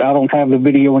had, I don't have the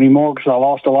video anymore because I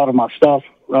lost a lot of my stuff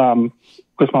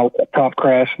because my laptop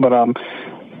crashed. But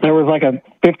there was like a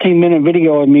 15-minute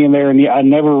video of me in there, and I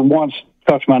never once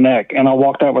touched my neck. And I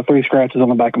walked out with 3 scratches on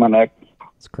the back of my neck.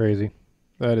 It's crazy.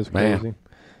 That is Man. crazy.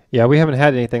 Yeah, we haven't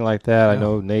had anything like that. I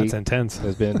know Nate That's intense.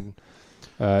 has been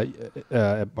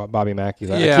Bobby Mackey's.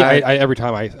 Yeah, I every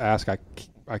time I ask,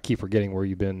 I keep forgetting where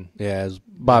you've been. Yeah, it's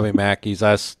Bobby Mackey's.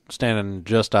 I was standing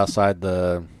just outside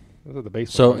the basement.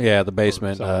 So right? yeah, the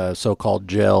basement, so-called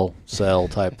jail cell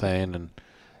type thing, and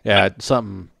yeah,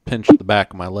 something pinched the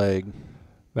back of my leg.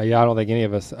 But yeah, I don't think any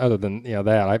of us, other than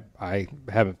that, I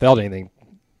haven't felt anything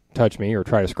touch me or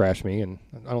try to scratch me, and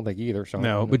I don't think either. So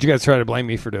No, but you guys try to blame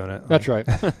me for doing it. That's right.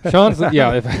 Sean's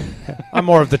I'm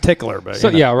more of the tickler, but so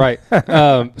yeah, right.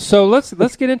 So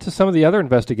let's get into some of the other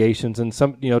investigations and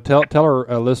some tell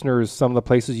our listeners some of the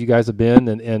places you guys have been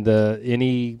and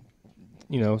any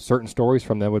certain stories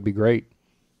from them would be great.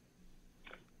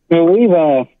 Well,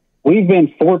 we've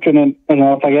been fortunate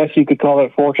enough, I guess you could call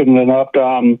it fortunate enough.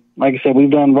 Like I said, we've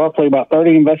done roughly about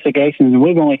 30 investigations, and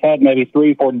we've only had maybe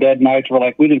 3 or 4 dead nights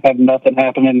where we didn't have nothing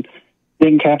happening,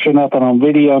 didn't capture nothing on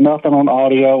video, nothing on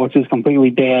audio, which is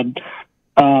completely dead.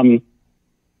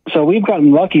 So we've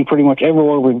gotten lucky pretty much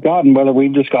everywhere we've gotten, whether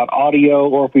we've just got audio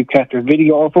or if we've captured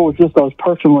video or if it was just those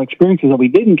personal experiences that we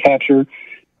didn't capture.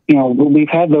 We've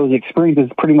had those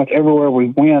experiences pretty much everywhere we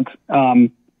went.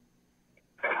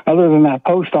 Other than that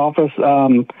post office,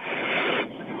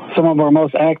 some of our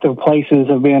most active places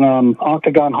have been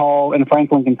Octagon Hall in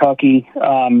Franklin, Kentucky,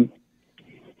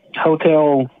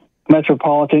 Hotel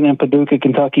Metropolitan in Paducah,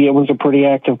 Kentucky. It was a pretty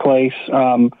active place.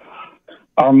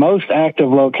 Our most active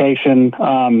location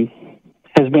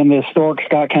has been the historic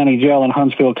Scott County Jail in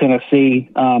Huntsville, Tennessee.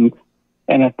 And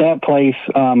at that place,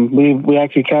 we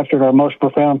actually captured our most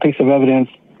profound piece of evidence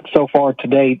so far to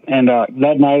date. And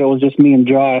that night it was just me and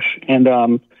Josh. And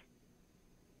of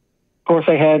course,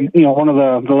 they had one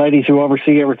of the ladies who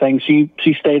oversee everything.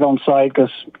 She stayed on site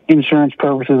because insurance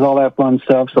purposes, all that fun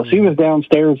stuff. So she was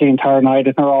downstairs the entire night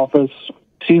in her office.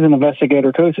 She's an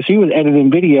investigator too, so she was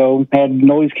editing video, had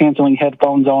noise canceling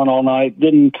headphones on all night.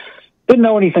 Didn't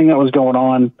know anything that was going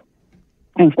on.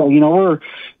 And so we're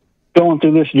going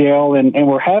through this jail, and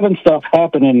we're having stuff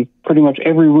happen in pretty much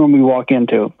every room we walk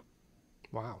into.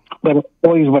 Wow. But it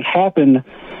always would happen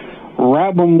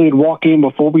right when we'd walk in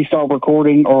before we start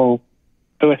recording, or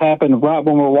it would happen right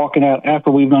when we're walking out after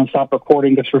we've done stop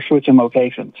recording because we're switching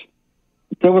locations.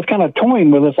 So it was kind of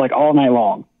toying with us all night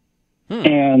long.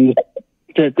 And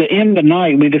at the end of the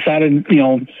night, we decided,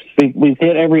 we've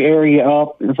hit every area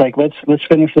up. It's let's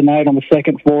finish the night on the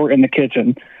second floor in the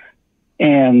kitchen.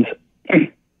 And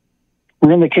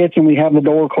we're in the kitchen, we have the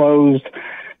door closed,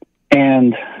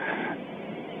 and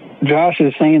Josh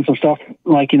is saying some stuff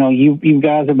you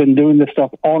guys have been doing this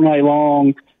stuff all night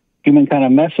long. You've been kind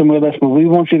of messing with us, but we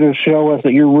want you to show us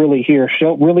that you're really here.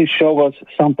 Really show us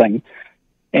something.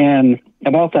 And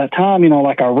about that time,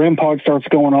 our REM pod starts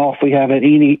going off. We have an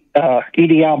EDI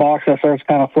box that starts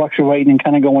kind of fluctuating and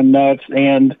kind of going nuts.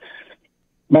 And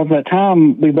about that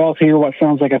time, we both hear what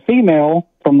sounds like a female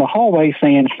from the hallway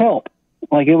saying, "Help."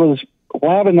 It was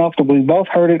loud enough that we both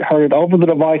heard it over the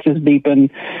devices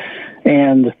beeping.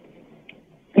 And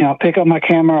I pick up my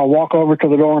camera, I walk over to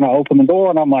the door, and I open the door,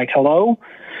 and I'm like, "Hello?"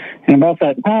 And about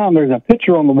that time, there's a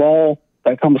picture on the wall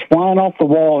that comes flying off the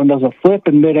wall and does a flip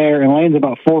in midair and lands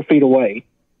about 4 feet away.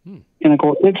 And of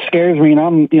course, it scares me, and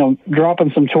I'm,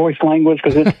 dropping some choice language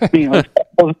because it's,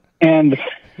 and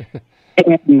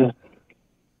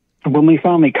when we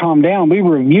finally calm down, we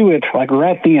review it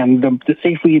right then to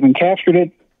see if we even captured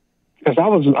it. Because I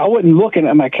wasn't looking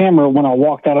at my camera when I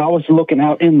walked out. I was looking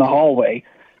out in the hallway.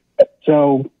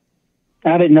 So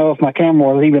I didn't know if my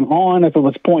camera was even on, if it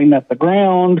was pointing at the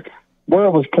ground, where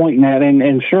it was pointing at.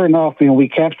 And sure enough, we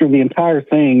captured the entire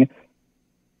thing.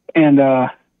 And,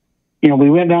 we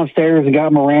went downstairs and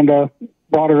got Miranda,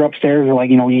 brought her upstairs. We're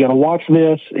you got to watch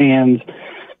this. And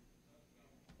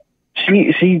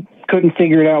she couldn't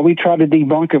figure it out. We tried to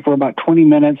debunk it for about 20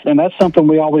 minutes. And that's something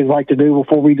we always like to do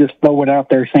before we just throw it out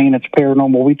there saying it's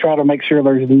paranormal. We try to make sure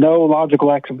there's no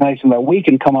logical explanation that we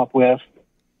can come up with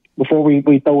before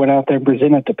we throw it out there and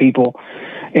present it to people.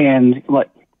 And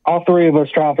all 3 of us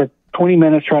tried for 20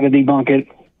 minutes, try to debunk it.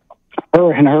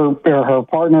 Her and her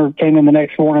partner came in the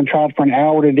next morning and tried for an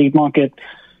hour to debunk it.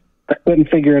 I couldn't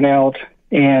figure it out.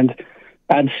 And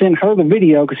I'd send her the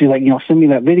video because she's like, send me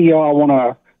that video. I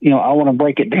want to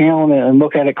break it down and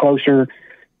look at it closer.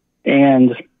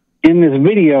 And in this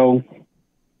video,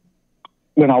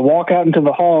 when I walk out into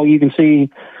the hall, you can see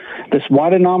this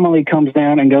white anomaly comes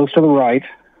down and goes to the right.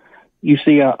 You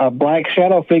see a black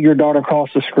shadow figure dart across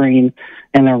the screen,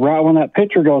 and then right when that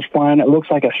picture goes flying, it looks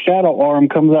like a shadow arm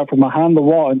comes out from behind the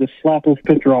wall and just slaps this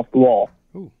picture off the wall.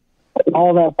 Ooh.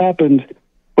 All that happened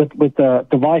with the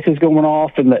devices going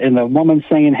off and the woman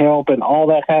saying help, and all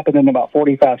that happened in about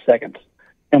 45 seconds,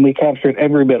 and we captured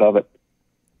every bit of it.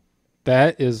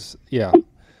 That is, yeah.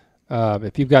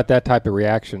 If you've got that type of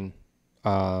reaction,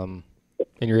 and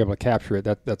you're able to capture it,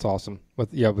 that's awesome.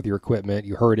 With your equipment,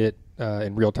 you heard it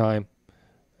in real time.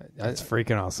 That's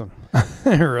freaking awesome.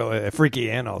 Really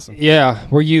freaky and awesome. Yeah.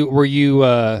 Were you?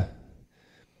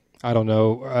 I don't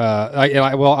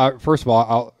know. First of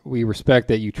all, we respect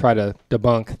that you try to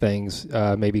debunk things.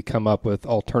 Maybe come up with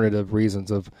alternative reasons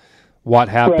of what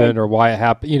happened or why it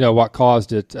happened. What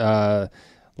caused it. A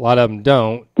lot of them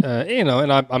don't. And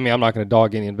I'm not going to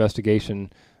dog any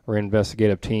investigation or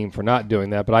investigative team for not doing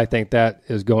that, but I think that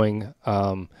is going,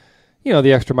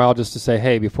 the extra mile just to say,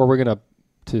 hey, before we're going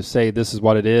to say this is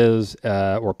what it is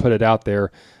or put it out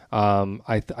there,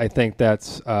 I think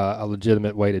that's a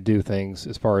legitimate way to do things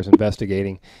as far as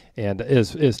investigating, and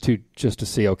is to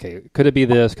see, okay, could it be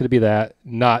this, could it be that?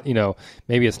 Not,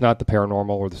 maybe it's not the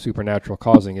paranormal or the supernatural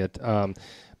causing it.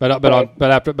 But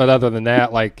other than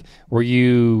that, like, were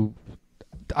you?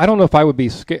 I don't know if I would be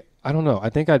scared. I don't know. I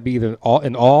think I'd be either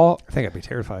in awe. I think I'd be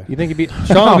terrified. You think you'd be?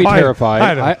 Sean would be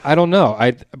terrified. I don't know.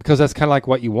 Because that's kind of like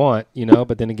what you want,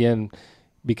 But then again,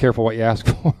 be careful what you ask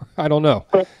for. I don't know.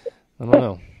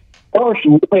 First,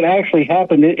 when it actually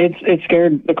happened, it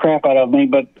scared the crap out of me.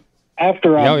 But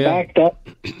after I backed up,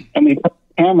 put the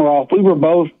camera off, we were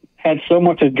both had so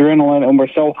much adrenaline and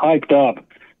were so hyped up.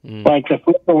 Like the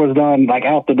flipper was done, like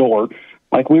out the door.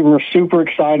 Like we were super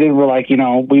excited. We're like,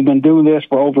 we've been doing this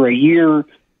for over a year.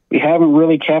 We haven't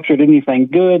really captured anything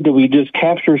good. Did we just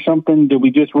capture something? Did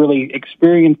we just really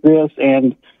experience this?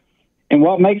 And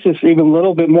what makes this even a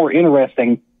little bit more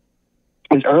interesting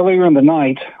is earlier in the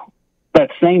night,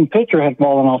 that same picture had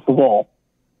fallen off the wall.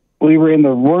 We were in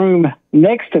the room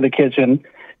next to the kitchen,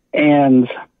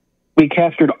 and we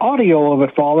captured audio of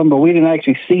it falling, but we didn't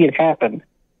actually see it happen.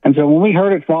 And so when we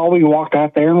heard it fall, we walked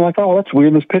out there and we're like, oh, that's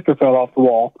weird. This picture fell off the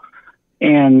wall.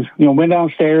 And, went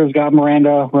downstairs, got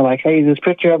Miranda. We're like, hey, is this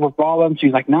picture ever fallen?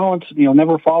 She's like, no, it's,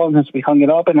 never fallen since we hung it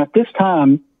up. And at this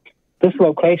time, this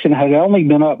location had only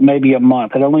been up maybe a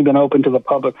month, had only been open to the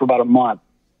public for about a month.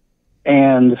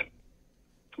 And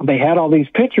they had all these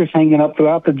pictures hanging up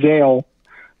throughout the jail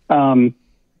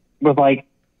with like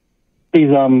these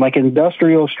like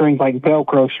industrial strings, like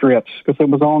Velcro strips, because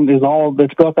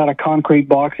it's built out of concrete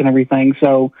blocks and everything.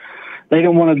 So they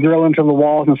didn't want to drill into the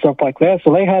walls and stuff like that.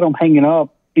 So they had them hanging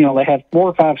up. They had 4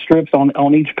 or 5 strips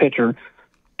on each picture.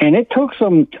 And it took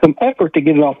some effort to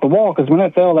get it off the wall, because when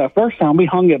it fell that first time, we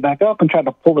hung it back up and tried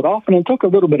to pull it off, and it took a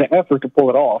little bit of effort to pull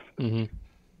it off. Mm-hmm.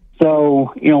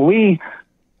 So, we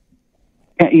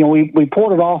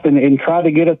pulled it off and tried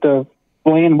to get it to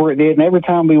land where it did, and every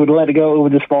time we would let it go, it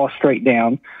would just fall straight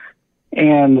down.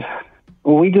 And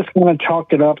we just kind of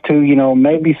chalked it up to,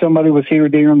 maybe somebody was here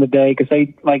during the day, because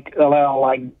they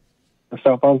allow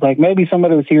stuff. I was like, maybe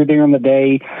somebody was here during the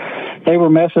day. They were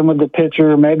messing with the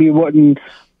picture. Maybe it wasn't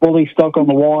fully stuck on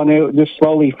the wall, and it just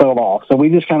slowly fell off. So we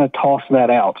just kind of tossed that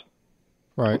out.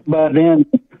 Right. But then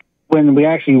when we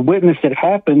actually witnessed it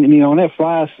happen, and it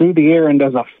flies through the air and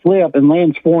does a flip and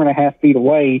lands 4.5 feet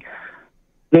away,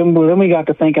 then we got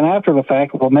to thinking after the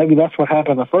fact, well, maybe that's what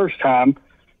happened the first time,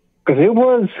 because it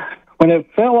was, when it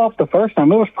fell off the first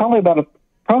time, it was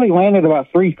probably landed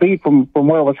about 3 feet from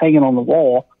where it was hanging on the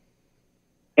wall,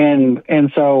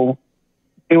 and so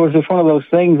it was just one of those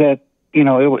things that it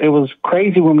was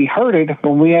crazy when we heard it.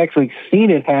 When we actually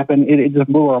seen it happen, it just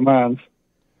blew our minds.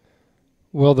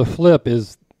 Well, the flip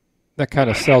is that kind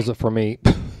of sells it for me.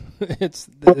 It's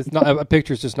not, a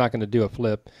picture's just not going to do a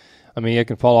flip. I mean, it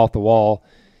can fall off the wall.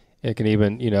 It can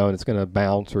even, and it's going to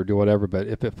bounce or do whatever. But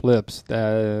if it flips,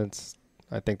 I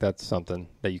think that's something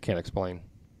that you can't explain.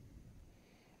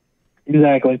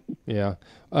 Exactly. Yeah.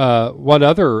 What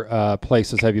other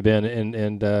places have you been?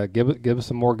 And give us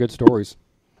some more good stories.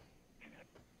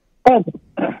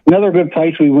 Another good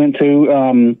place we went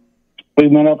to. We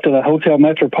went up to the Hotel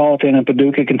Metropolitan in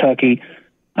Paducah, Kentucky.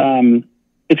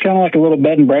 It's kind of like a little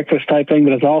bed and breakfast type thing,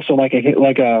 but it's also like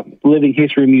a living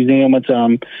history museum.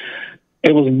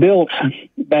 It was built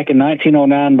back in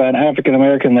 1909 by an African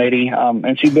American lady,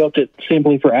 and she built it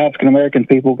simply for African American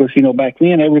people, because back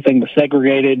then everything was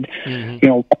segregated.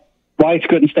 Mm-hmm. Whites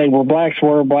couldn't stay where blacks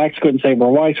were, blacks couldn't stay where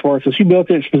whites were. So she built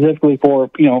it specifically for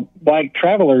black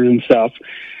travelers and stuff.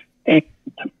 And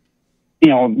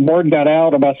word got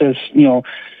out about this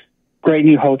great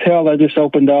new hotel that just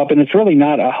opened up, and it's really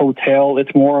not a hotel.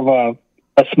 It's more of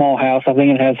a small house. I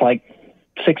think it has like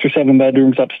 6 or 7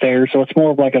 bedrooms upstairs, so it's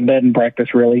more of like a bed and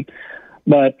breakfast, really.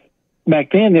 But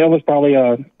back then, it was probably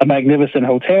a magnificent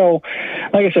hotel.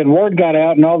 Like I said, word got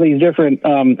out, and all these different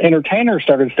entertainers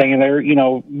started staying there. You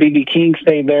know, B.B. King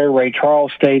stayed there, Ray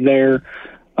Charles stayed there,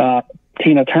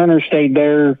 Tina Turner stayed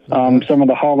there, some of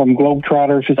the Harlem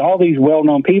Globetrotters, just all these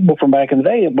well-known people from back in the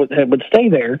day would stay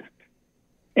there.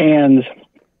 And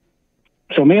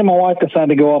so me and my wife decided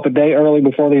to go up a day early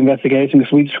before the investigation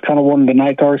because we just kind of wanted the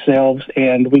night to ourselves.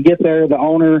 And we get there, the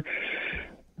owner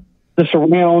just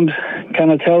around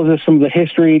kind of tells us some of the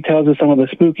history, tells us some of the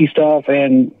spooky stuff,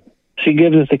 and she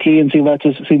gives us the key and she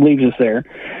leaves us there.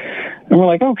 And we're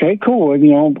like, okay, cool. And,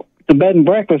 you know, the bed and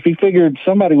breakfast, we figured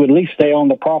somebody would at least stay on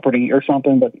the property or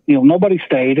something, but, you know, nobody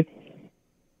stayed.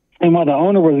 And while the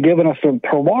owner was giving us her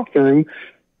walkthrough,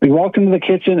 we walked into the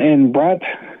kitchen, and right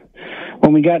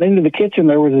when we got into the kitchen,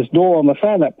 there was this door on the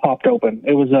side that popped open.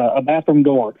 It was a bathroom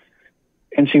door.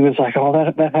 And she was like,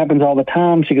 oh, that happens all the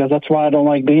time. She goes, that's why I don't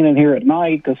like being in here at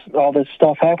night, because all this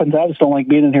stuff happens. I just don't like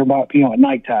being in here at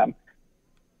nighttime.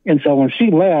 And so when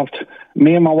she left,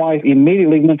 me and my wife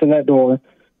immediately went to that door,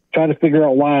 tried to figure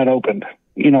out why it opened.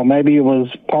 You know, maybe it was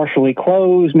partially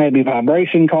closed, maybe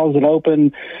vibration caused it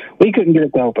open. We couldn't get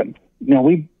it to open. You know,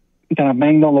 we kind of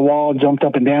banged on the wall, jumped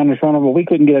up and down in front of it. We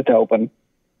couldn't get it to open.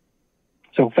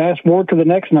 So fast forward to the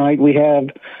next night, we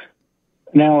had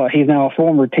he's now a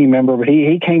former team member, but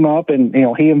he came up and, you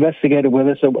know, he investigated with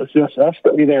us. It was just us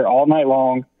to be there all night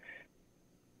long.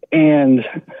 And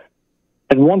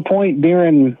at one point we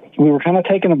were kind of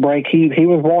taking a break. He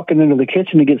was walking into the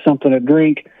kitchen to get something to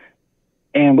drink,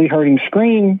 and we heard him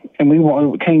scream, and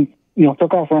we came, you know,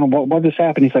 took off running. What just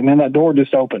happened? He's like, man, that door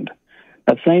just opened.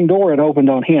 That same door had opened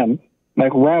on him,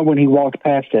 like right when he walked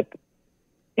past it.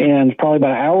 And probably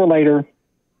about an hour later,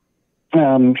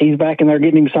 he's back in there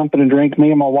getting him something to drink.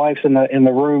 Me and my wife's in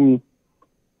the room,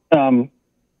 trying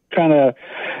to,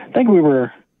 I think we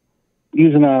were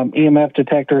using an EMF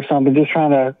detector or something, just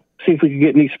trying to see if we could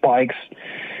get any spikes.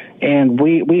 And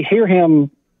we hear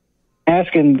him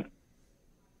asking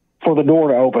for the door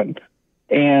to open.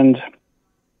 And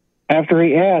after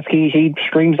he asked, he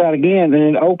screams out again,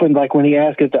 and it opened like when he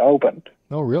asked it to open.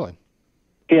 Oh, really?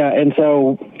 Yeah, and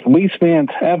so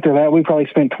after that, we probably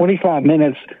spent 25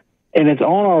 minutes, and it's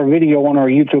on our video on our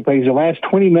YouTube page. The last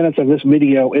 20 minutes of this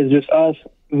video is just us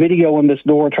videoing this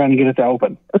door trying to get it to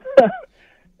open.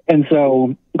 And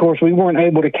so, of course, we weren't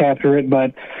able to capture it,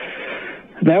 but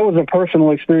that was a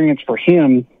personal experience for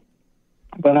him.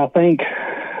 But I think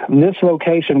this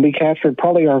location we captured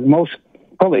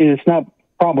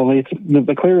it's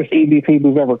the clearest EVP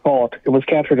we've ever caught. It was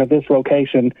captured at this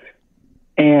location,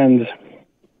 and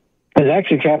it's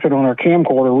actually captured on our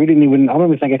camcorder. I don't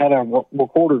even think it had a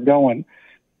recorder going,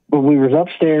 but we was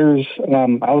upstairs.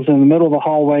 I was in the middle of the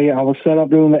hallway. I was set up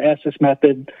doing the Estes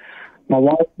method. My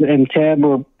wife and Ted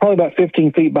were probably about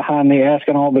 15 feet behind me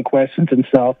asking all the questions and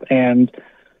stuff. And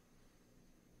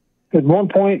at one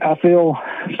point, I feel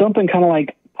something kind of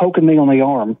like poking me on the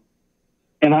arm.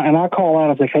 And I call out, I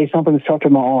was like, hey, something's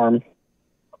touching my arm.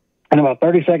 And about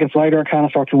 30 seconds later, it kind of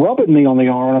starts rubbing me on the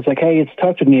arm. And I was like, hey, it's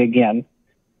touching me again.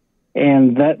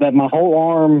 And that my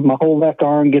whole left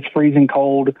arm gets freezing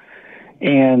cold.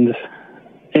 And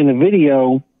in the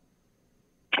video,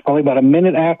 probably about a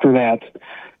minute after that,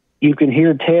 you can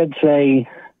hear Ted say,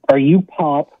 are you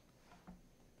Pop?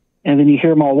 And then you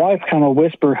hear my wife kind of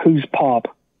whisper, who's Pop?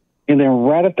 And then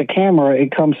right at the camera, it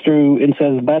comes through and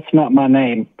says, that's not my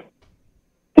name.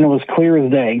 And it was clear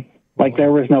as day. Like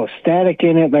there was no static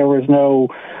in it. There was no,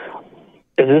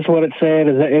 is this what it said?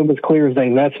 It was clear as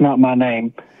day. That's not my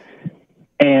name.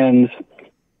 And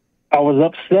I was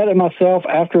upset at myself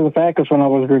after the fact, because when I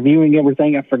was reviewing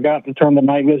everything, I forgot to turn the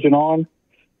night vision on.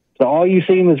 So all you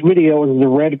see in this video is the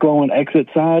red glowing exit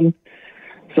sign.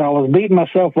 So I was beating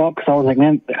myself up because I was like,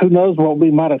 man, who knows what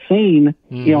we might have seen,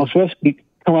 you know, especially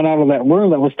coming out of that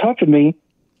room that was touching me,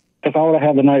 if I would have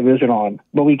had the night vision on.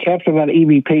 But we captured that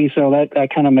EVP, so that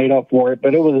kind of made up for it.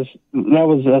 But that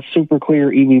was a super clear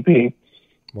EVP.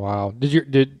 Wow.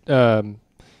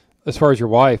 As far as your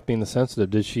wife being the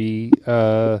sensitive, did she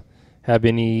have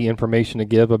any information to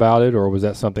give about it, or was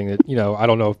that something that, you know, I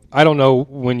don't know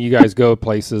when you guys go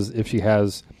places if she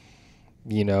has,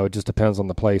 you know, it just depends on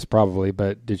the place probably,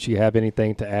 but did she have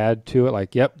anything to add to it?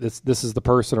 Like, yep, this is the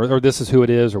person, or this is who it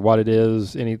is, or what it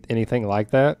is, anything like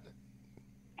that?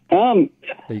 That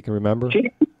you can remember? She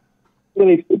didn't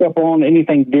really pick up on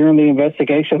anything during the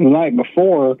investigation the night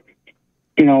before.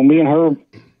 You know, me and her,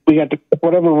 we got to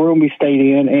whatever room we stayed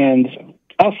in, and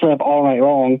I slept all night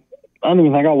long. I don't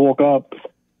even think I woke up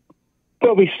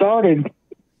But we started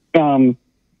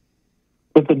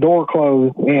with the door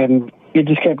closed, and it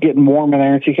just kept getting warm in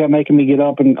there, and she kept making me get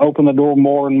up and open the door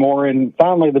more and more, and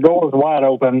finally the door was wide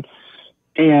open.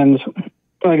 And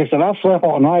like I said, I slept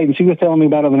all night, and she was telling me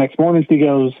about it the next morning. She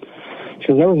goes,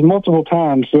 there was multiple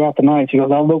times throughout the night. She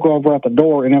goes, I look over at the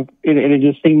door, and it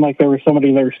just seemed like there was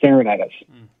somebody there staring at us.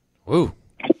 Ooh.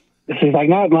 She's like,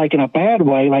 not like in a bad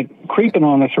way, like creeping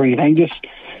on us or anything, just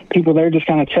people there just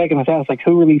kind of checking us out. It's like,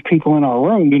 who are these people in our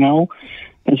room, you know?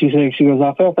 And she goes,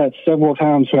 I felt that several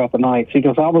times throughout the night. She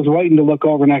goes, I was waiting to look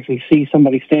over and actually see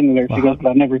somebody standing there. Wow. She goes,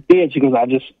 but I never did. She goes, I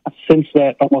sensed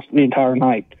that almost the entire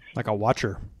night. Like a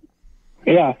watcher.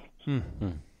 Yeah.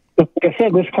 Like I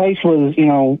said, this place was,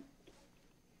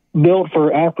 built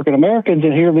for African Americans,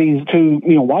 and here these two,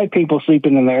 white people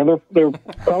sleeping in there. They're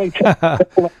probably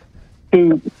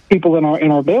two people in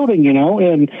our building,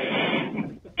 and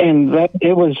that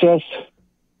it was just,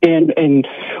 and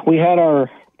we had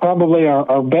probably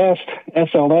our best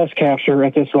SLS capture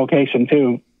at this location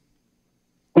too.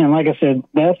 And like I said,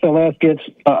 the SLS gets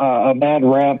a bad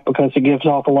rap because it gives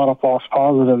off a lot of false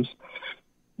positives.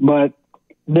 But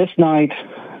this night,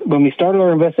 when we started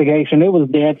our investigation, it was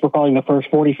dead for probably the first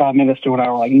 45 minutes to an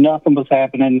hour. Like nothing was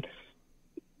happening.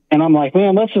 And I'm like,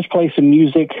 man, let's just play some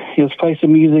music. Let's play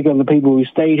some music of the people who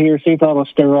stayed here, see if that'll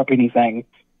stir up anything.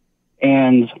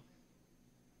 And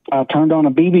I turned on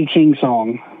a B.B. King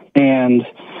song. And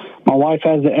my wife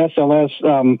has the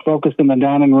SLS focused in the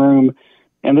dining room.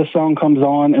 And this song comes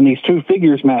on, and these two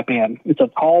figures map in. It's a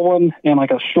tall one and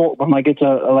like a short one, like it's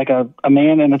a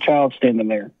man and a child standing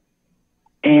there.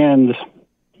 And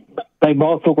they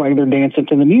both look like they're dancing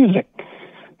to the music.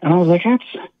 And I was like,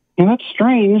 that's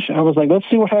strange. I was like, let's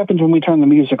see what happens when we turn the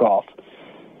music off.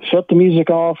 Shut the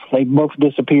music off. They both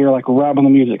disappear like right when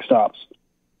the music stops.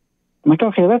 I'm like,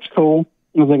 okay, that's cool.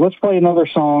 I was like, let's play another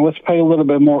song. Let's play a little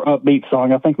bit more upbeat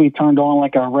song. I think we turned on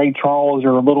like a Ray Charles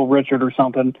or a Little Richard or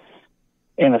something.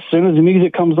 And as soon as the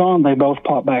music comes on, they both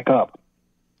pop back up.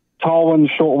 Tall one,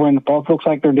 short one, both looks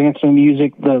like they're dancing to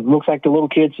music. Looks like the little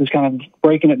kid's just kind of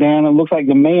breaking it down. It looks like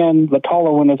the man, the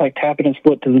taller one, is like tapping his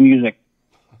foot to the music.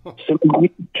 So when the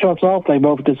music shuts off, they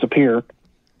both disappear.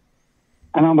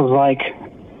 And I was like,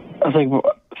 well,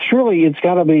 surely it's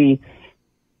got to be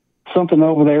something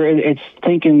over there. It's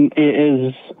thinking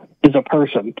it is a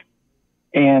person.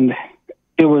 And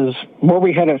it was where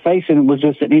we had it facing was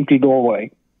just an empty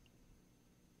doorway.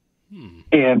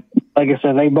 And like I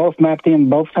said, they both mapped in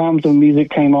both times the music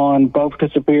came on, both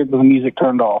disappeared when the music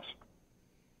turned off.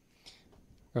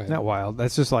 Isn't that wild?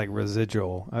 That's just like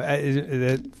residual.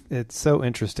 It's so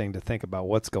interesting to think about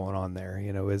what's going on there.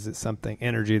 Is it something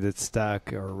energy that's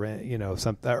stuck, or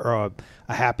something, or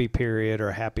a happy period or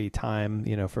a happy time,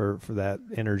 for that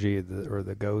energy or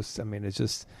the ghosts? I mean, it's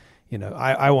just,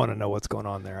 I want to know what's going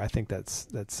on there. I think that's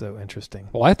so interesting.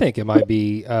 Well, I think it might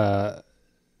be.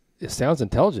 It sounds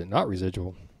intelligent, not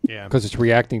residual. Yeah, because it's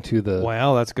reacting to the.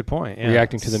 Well, that's a good point. Yeah.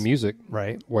 Reacting to the music,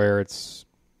 right? Where it's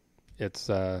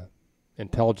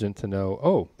intelligent to know.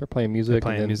 Oh, they're playing music.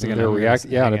 They're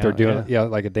reacting. Yeah, that they're doing. Yeah,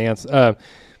 like a dance.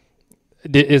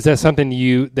 Is that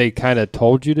something they kind of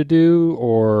told you to do,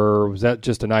 or was that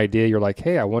just an idea? You're like,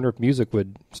 hey, I wonder if music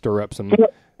would stir up some. Just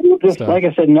stuff. Like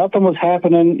I said, nothing was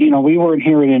happening. We weren't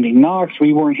hearing any knocks.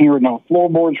 We weren't hearing no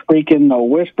floorboards creaking, no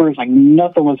whispers. Like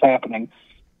nothing was happening.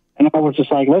 And I was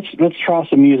just like, let's try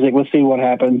some music. Let's see what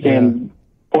happens. Yeah. And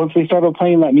once we started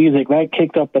playing that music, that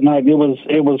kicked up the night. It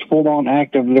was full on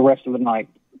active the rest of the night.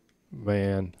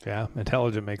 Man, yeah,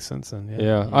 intelligent makes sense. And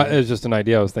it was just an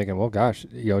idea. I was thinking, well, gosh,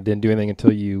 didn't do anything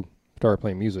until you started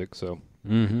playing music. So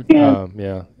Well,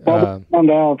 we found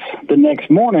out the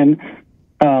next morning.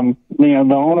 The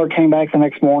owner came back the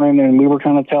next morning, and we were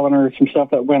kind of telling her some stuff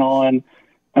that went on,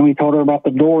 and we told her about the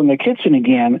door in the kitchen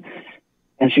again.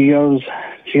 And she goes,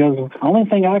 the only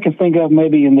thing I can think of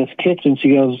maybe in this kitchen, she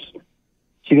goes,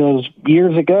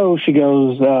 years ago,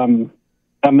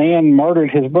 a man murdered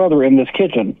his brother in this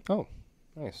kitchen. Oh,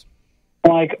 nice.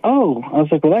 Like, I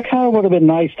was like, well, that kind of would have been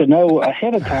nice to know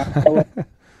ahead of time.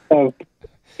 So,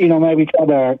 maybe try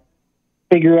to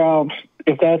figure out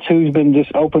if that's who's been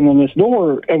just opening this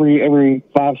door every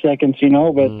 5 seconds,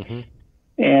 but,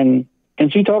 and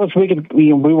she told us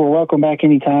we were welcome back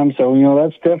anytime. So,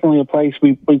 that's definitely a place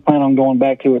we plan on going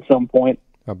back to at some point.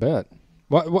 I bet.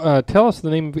 What, tell us the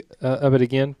name of it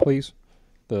again, please.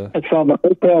 It's called the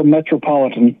Hotel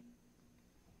Metropolitan.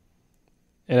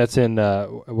 And that's in,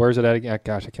 where is it at again?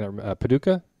 Gosh, I can't remember.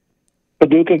 Paducah?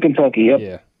 Paducah, Kentucky, yep.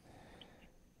 Yeah.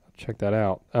 Check that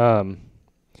out.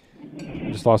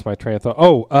 Just lost my train of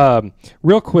thought.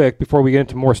 Real quick, before we get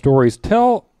into more stories,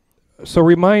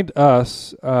 remind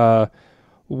us,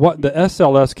 what the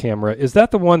SLS camera is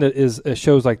that the one that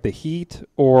shows like the heat,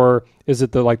 or is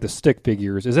it the stick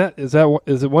figures? Is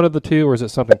it one of the two, or is it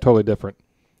something totally different?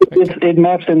 It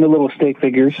maps into little stick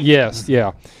figures. Yes,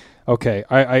 yeah. Okay,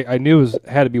 I knew it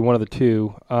had to be one of the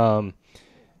two.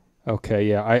 Okay,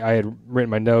 yeah, I had written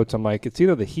my notes. I'm like, it's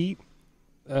either the heat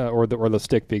or the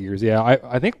stick figures. Yeah,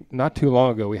 I think not too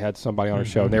long ago we had somebody on our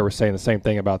show, and they were saying the same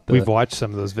thing about the. We've watched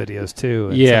some of those videos too.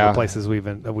 And some of the places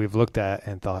we've looked at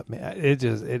and thought, man, it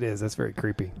is. That's very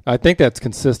creepy. I think that's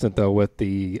consistent though with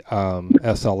the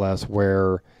SLS,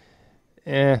 where,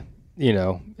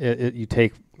 you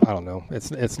take. I don't know.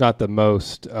 It's not the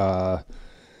most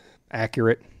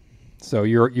accurate. So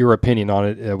your opinion on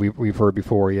it, we've heard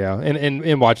before, yeah. And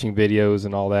in watching videos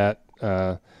and all that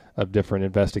of different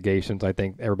investigations, I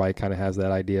think everybody kind of has that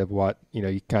idea of what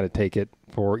you kind of take it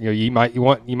for. You might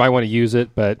want to use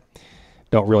it, but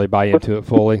don't really buy into it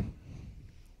fully.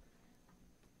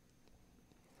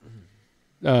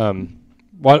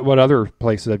 What other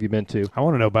places have you been to? I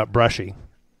want to know about Brushy.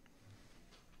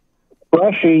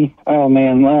 Brushy, oh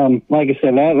man, like I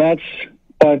said, that's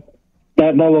what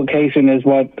that location is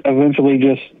what eventually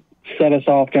just set us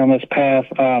off down this path.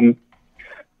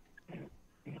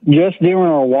 Just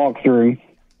during our walkthrough,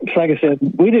 like I said,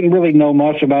 we didn't really know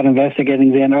much about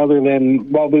investigating then, other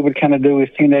than what we would kind of do as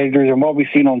teenagers and what we've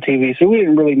seen on TV. So we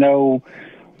didn't really know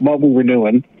what we were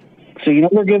doing. So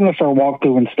they're giving us our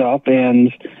walkthrough and stuff,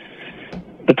 and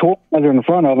the tour guides are in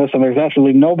front of us, and there's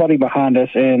absolutely nobody behind us,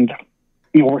 and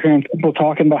we're hearing people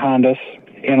talking behind us,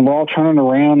 and we're all turning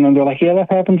around, and they're like, yeah,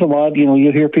 that happens a lot.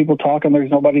 You hear people talking,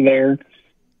 there's nobody there.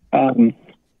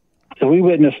 So we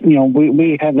witnessed,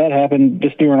 we had that happen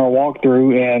just during our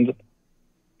walkthrough, and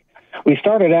we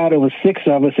started out, it was 6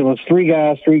 of us. It was 3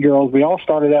 guys, 3 girls. We all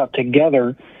started out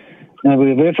together, and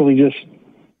we eventually just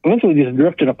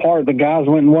drifted apart. The guys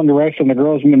went in one direction, the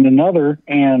girls went in another,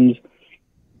 and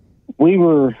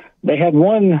they had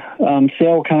one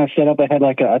cell kind of set up that had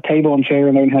like a table and chair,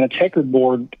 and they had a checkered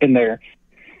board in there.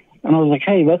 And I was like,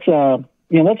 hey, let's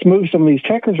move some of these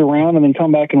checkers around and then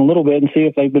come back in a little bit and see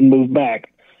if they've been moved back.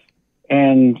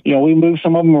 And, we moved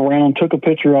some of them around, took a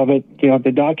picture of it,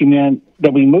 to document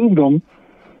that we moved them.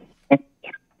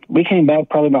 We came back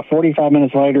probably about 45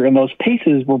 minutes later, and those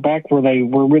pieces were back where they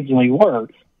originally were.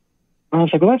 I was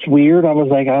like, well, that's weird. I was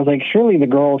like, surely the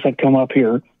girls had come up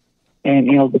here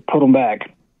and, put them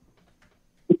back.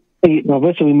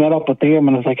 Eventually we met up with them,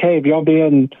 and I was like, hey, have y'all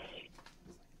been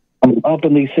up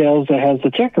in these cells that has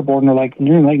the checkerboard? And they're like,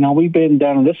 no, we've been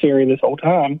down in this area this whole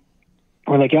time.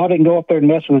 We're like, y'all didn't go up there and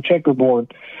mess with the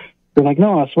checkerboard. They're like,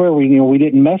 no, I swear we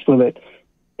didn't mess with it.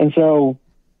 And so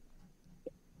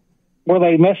were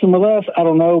they messing with us? I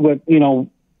don't know, but we know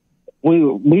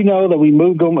that we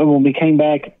moved them, and when we came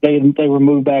back, they were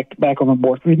moved back on the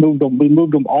board. We moved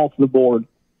them off the board,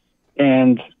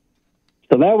 and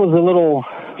so that was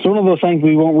it's one of those things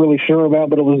we weren't really sure about,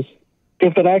 but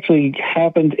if it actually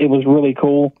happened, it was really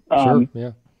cool. Sure,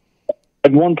 yeah.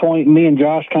 At one point, me and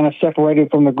Josh kind of separated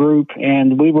from the group,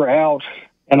 and we were out,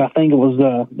 and I think it was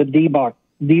the D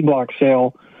block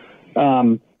cell.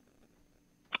 And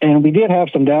we did have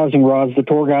some dowsing rods. The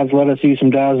tour guides let us use some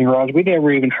dowsing rods. We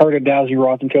never even heard of dowsing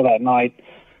rods until that night.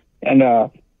 And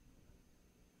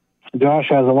Josh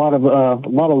has a lot of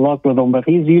luck with them, but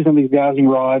he's using these dowsing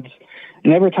rods.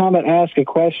 And every time I'd ask a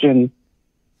question,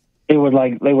 they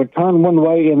would turn one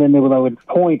way, and then they would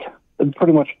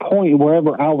pretty much point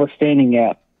wherever I was standing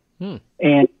at.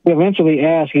 And eventually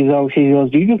asked, he goes,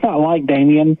 do you just not like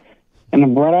Damion? And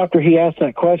then right after he asked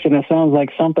that question, it sounds like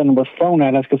something was thrown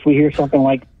at us, because we hear something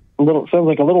like sounds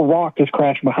like a little rock just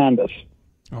crashed behind us.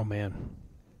 Oh man.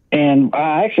 And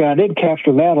I did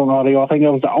capture that on audio. I think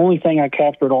that was the only thing I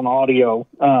captured on audio.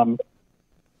 Then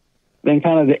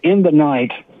kind of the end of the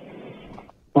night,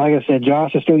 like I said,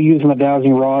 Josh is still using the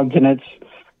dowsing rods, and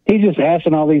he's just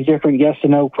asking all these different yes to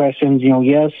no questions.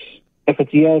 Yes, if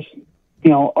it's yes,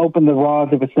 open the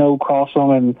rods. If it's no, cross them.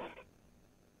 And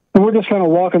we're just kind of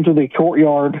walking through the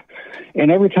courtyard, and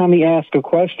every time he asks a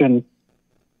question,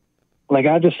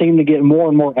 I just seem to get more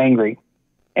and more angry.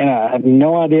 And I have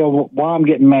no idea why I'm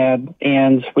getting mad.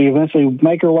 And we eventually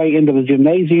make our way into the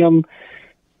gymnasium,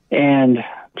 and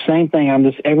same thing.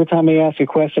 Every time he asks a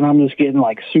question, I'm just getting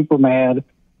super mad.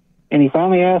 And he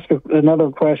finally asked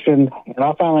another question, and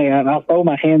I throw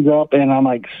my hands up, and I'm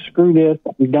like, screw this,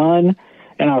 I'm done.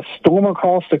 And I storm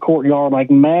across the courtyard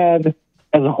mad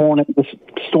as a hornet, just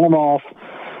storm off,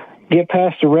 get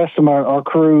past the rest of our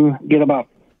crew, get about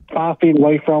 5 feet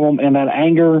away from them, and that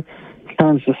anger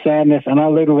turns to sadness, and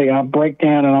I break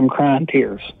down, and I'm crying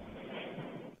tears.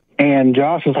 And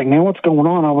Josh was like, man, what's going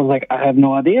on? I was like, I have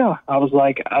no idea. I was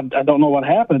like, I don't know what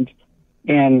happened.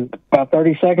 And about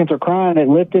 30 seconds of crying, it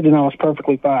lifted, and I was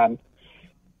perfectly fine.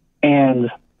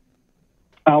 And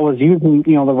I was using,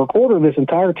 the recorder this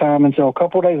entire time. And so a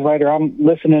couple of days later, I'm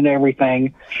listening to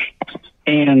everything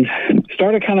and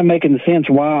started kind of making sense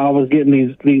why I was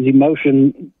getting these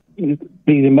emotions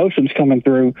coming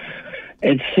through.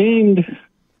 It seemed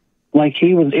like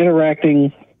he was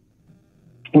interacting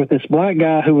with this black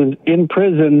guy who was in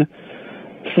prison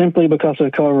simply because of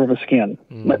the color of his skin.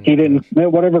 But he didn't,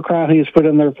 whatever crime he was put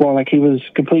in there for, like he was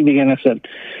completely innocent.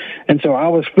 And so I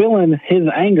was feeling his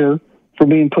anger for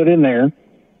being put in there.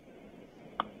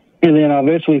 And then I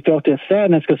eventually felt this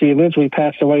sadness because he eventually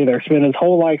passed away there, spent his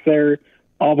whole life there,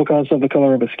 all because of the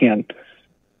color of his skin.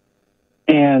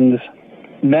 And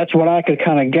that's what I could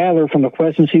kind of gather from the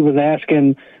questions he was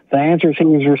asking, the answers he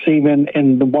was receiving,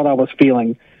 and what I was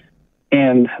feeling.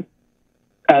 And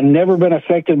I'd never been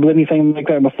affected with anything like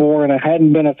that before, and I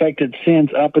hadn't been affected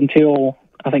since up until,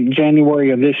 I think,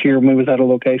 January of this year when we was at a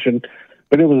location.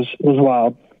 But it was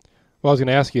wild. Well, I was going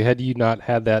to ask you, had you not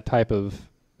had that type of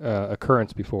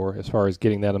occurrence before, as far as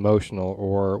getting that emotional,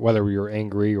 or whether you're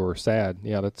angry or sad?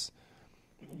 Yeah, that's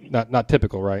not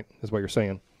typical, right? Is what you're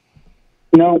saying.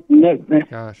 No,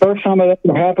 first time it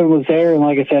ever happened was there, and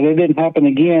like I said, it didn't happen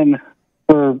again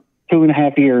for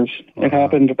 2.5 years. It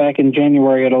happened back in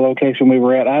January at a location we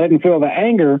were at. I didn't feel the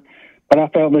anger, but I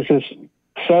felt this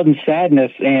sudden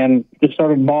sadness and just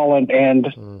started bawling and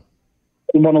didn't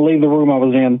want to leave the room I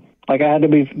was in. Like I had to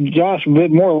be, Josh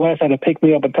more or less had to pick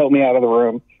me up and tote me out of the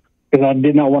room because I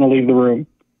did not want to leave the room.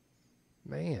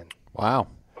 Man. Wow.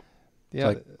 Yeah.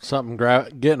 It's like something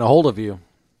getting a hold of you.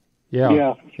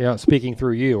 Yeah. Speaking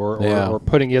through you, or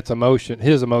putting his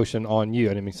emotion on you.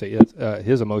 I didn't mean to say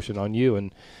his emotion on you,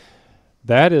 and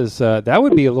that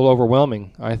would be a little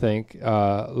overwhelming. I think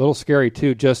a little scary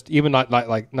too. Just even not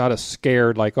not as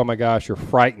scared, like oh my gosh, you're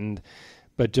frightened,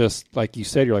 but just like you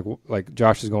said, you're like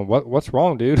Josh is going, what's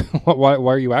wrong, dude? why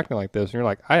are you acting like this? And you're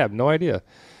like, I have no idea.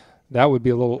 That would be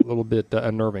a little bit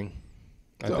unnerving.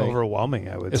 It's overwhelming,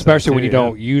 I would especially say, when you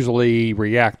don't usually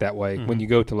react that way when you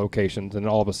go to locations, and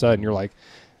all of a sudden you're like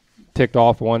ticked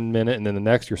off 1 minute, and then the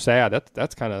next you're sad.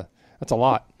 That's a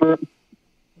lot.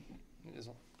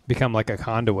 Become like a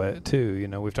conduit too.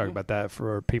 We've talked about that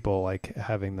for people like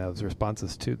having those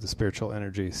responses to the spiritual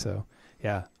energy. So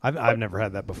yeah, I've never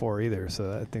had that before either.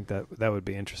 So I think that would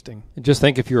be interesting. And just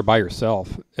think if you were by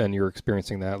yourself and you're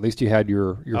experiencing that, at least you had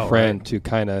your friend to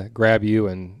kind of grab you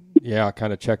and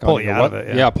kind of check pull on you out of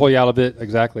it. Pull you out of it,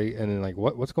 exactly. And then like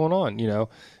what's going on?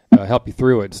 Help you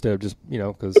through it instead of just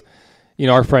because.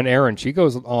 Our friend Erin, she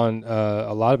goes on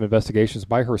a lot of investigations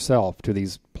by herself to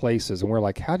these places, and we're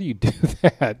like, how do you do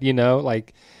that?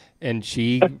 And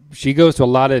she goes to a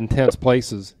lot of intense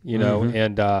places,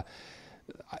 and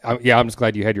I'm just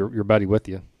glad you had your buddy with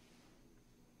you.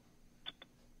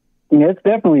 Yeah, it's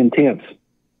definitely intense.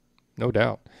 No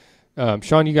doubt.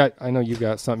 Sean, I know you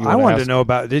got something I wanted to know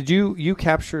about. Did you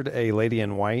captured a lady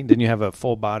in white? Didn't you have a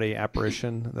full body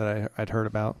apparition that I'd heard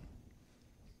about?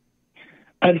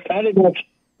 I didn't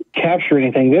capture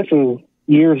anything. This was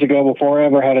years ago before I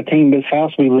ever had a team. This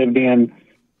house we lived in,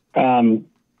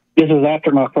 this was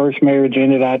after my first marriage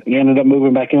ended. I ended up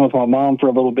moving back in with my mom for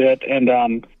a little bit,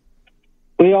 and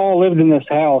we all lived in this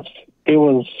house. It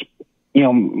was,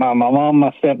 my mom,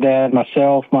 my stepdad,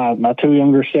 myself, my two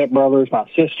younger stepbrothers, my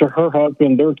sister, her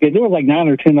husband, their kids. There was like 9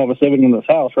 or 10 of us living in this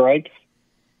house, right?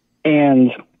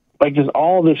 And like just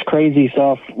all this crazy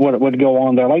stuff would go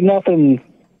on there. Like nothing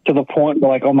to the point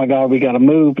where like, oh my God, we got to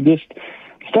move. Just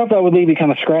stuff that would leave you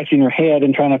kind of scratching your head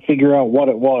and trying to figure out what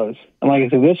it was. And like I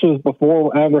said, this was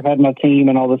before I ever had my team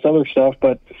and all this other stuff.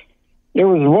 But there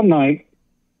was one night,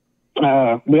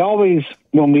 we always,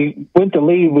 when we went to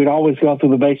leave, we'd always go through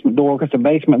the basement door because the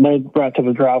basement led right to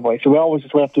the driveway. So we always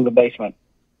just left through the basement.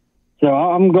 So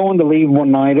I'm going to leave one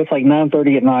night. It's like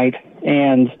 9:30 at night.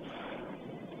 And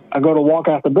I go to walk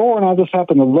out the door, and I just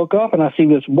happen to look up, and I see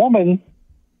this woman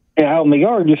out in the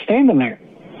yard just standing there.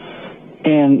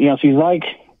 And, she's like,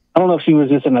 I don't know if she was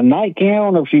just in a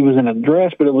nightgown or if she was in a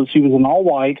dress, but she was in all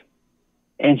white,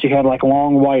 and she had like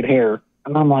long white hair.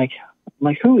 And I'm like,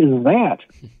 who is that?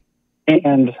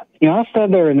 And, I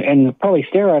stood there and probably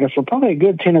stare at her for probably a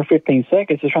good 10 or 15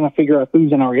 seconds just trying to figure out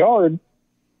who's in our yard.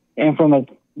 And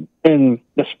in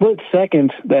the split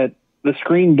second that the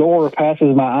screen door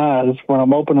passes my eyes, when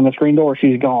I'm opening the screen door,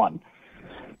 she's gone.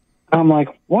 I'm like,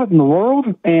 what in the world?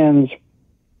 And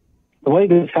the way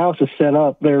this house is set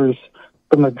up,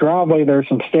 from the driveway, there's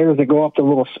some stairs that go up the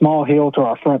little small hill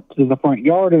to the front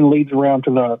yard and leads around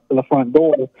to the front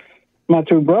door. My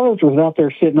two brothers was out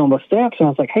there sitting on the steps, and I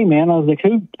was like, hey man,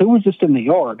 who was just in the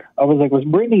yard? I was like, was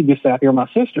Brittany just out here, my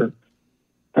sister?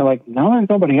 They're like, no, there's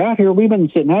nobody out here. We've been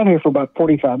sitting out here for about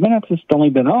 45 minutes. It's only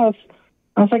been us.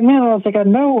 I was like, man, I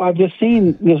know. I've just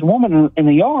seen this woman in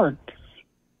the yard.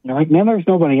 And they're like, man, there's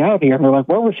nobody out here. And they're like,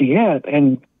 where was she at?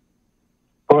 And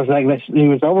I was like, he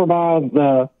was over by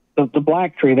the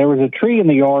black tree. There was a tree in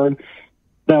the yard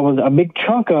that was a big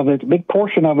chunk of it, a big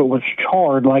portion of it was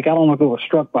charred. Like, I don't know if it was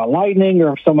struck by lightning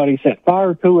or if somebody set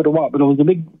fire to it or what, but it was a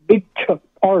big chunk,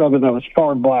 part of it that was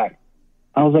charred black.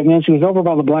 I was like, man, she was over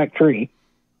by the black tree.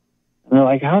 And they're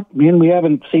like, man, we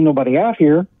haven't seen nobody out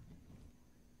here.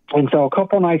 And so a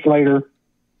couple nights later,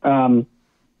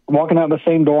 walking out the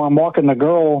same door, I'm walking the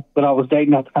girl that I was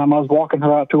dating at the time. I was walking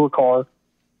her out to her car,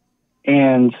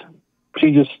 and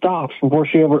she just stops before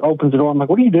she ever opens the door. I'm like,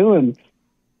 what are you doing?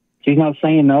 She's not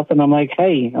saying nothing. I'm like,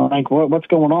 hey, I'm like, what's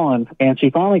going on? And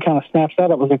she finally kind of snaps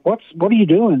out. I was like, what are you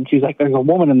doing? She's like, there's a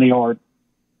woman in the yard.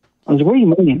 I was like, what do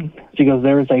you mean? She goes,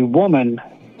 there is a woman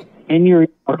in your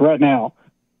yard right now.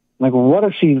 I'm like, well, what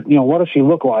does she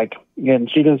look like?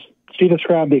 And she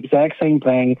described the exact same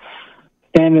thing,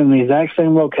 standing in the exact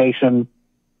same location.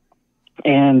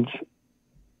 And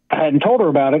I hadn't told her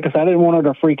about it because I didn't want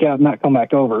her to freak out and not come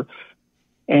back over.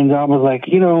 And I was like,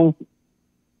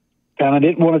 kind of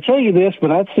didn't want to tell you this,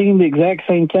 but I'd seen the exact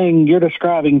same thing you're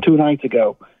describing 2 nights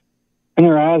ago. And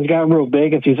her eyes got real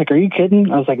big, and she's like, are you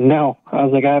kidding? I was like, no. I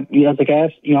asked,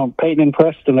 Peyton and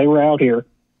Preston, they were out here.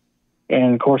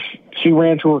 And, of course, she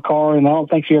ran to her car, and I don't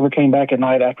think she ever came back at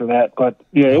night after that. But,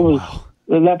 yeah,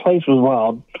 that place was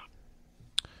wild.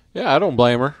 Yeah, I don't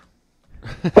blame her.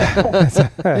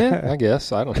 Yeah, I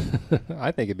guess. I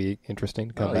think it'd be interesting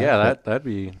to come back. Yeah, that'd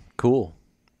be cool.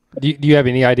 Do you have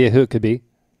any idea who it could be?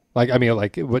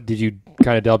 What did you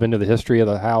kind of delve into the history of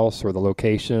the house or the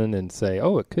location and say,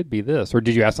 oh, it could be this? Or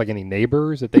did you ask any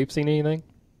neighbors if they've seen anything?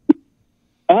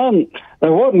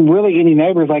 There wasn't really any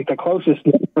neighbors. Like, the closest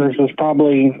neighbors was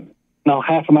probably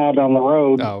half a mile down the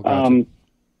road. Oh, gotcha.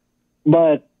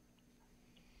 But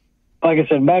like I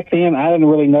said, back then I didn't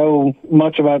really know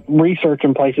much about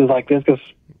researching places like this because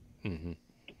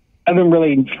I didn't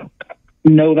really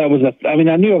know that was I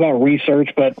knew about research,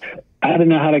 but I didn't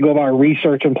know how to go about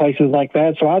researching places like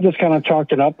that. So I just kind of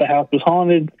chalked it up. The house was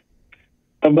haunted.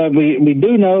 But we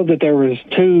do know that there was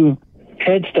 2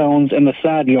 headstones in the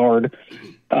side yard.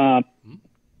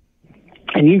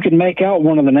 And you could make out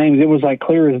one of the names. It was like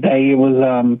clear as day. It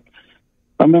was,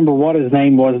 I remember what his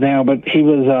name was now, but he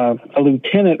was a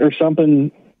lieutenant or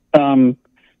something. And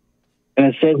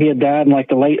it said he had died in like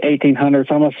the late 1800s.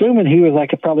 So I'm assuming he was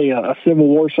like probably a Civil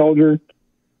War soldier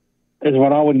is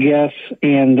what I would guess.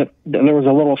 And there was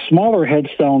a little smaller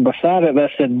headstone beside it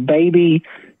that said baby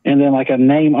and then like a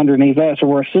name underneath that. So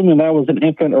we're assuming that was an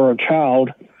infant or a child.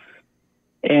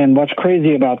 And what's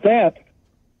crazy about that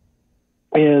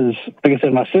is, like I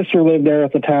said, my sister lived there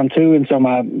at the time too. And so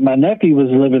my nephew was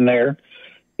living there.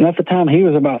 And at the time he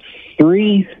was about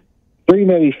 3,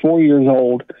 maybe 4 years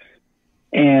old.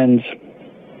 And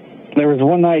there was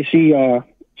one night she'd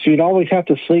always have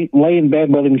to lay in bed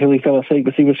with him until he fell asleep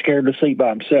because he was scared to sleep by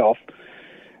himself.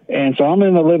 And so I'm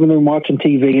in the living room watching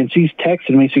TV, and she's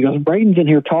texting me. She goes, Braden's in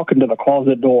here talking to the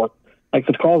closet door. Like,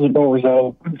 the closet door was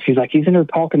open. She's like, he's in there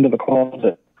talking to the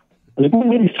closet. I was like, what do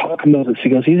you mean he's talking to us? She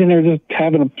goes, he's in there just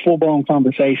having a full-blown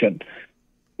conversation.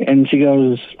 And she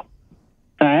goes,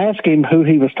 I asked him who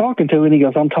he was talking to, and he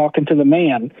goes, I'm talking to the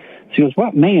man. She goes,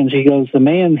 what man? She goes, the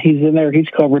man, he's in there, he's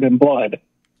covered in blood.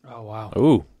 Oh, wow.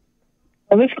 Ooh.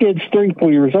 Well, this kid's 3,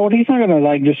 4 years old. He's not going to,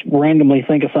 like, just randomly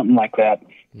think of something like that.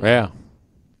 Yeah.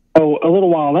 So a little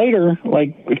while later,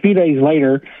 like a few days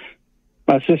later,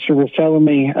 my sister was telling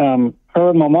me her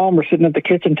and my mom were sitting at the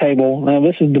kitchen table. Now,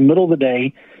 this is the middle of the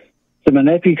day. So my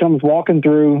nephew comes walking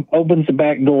through, opens the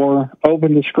back door,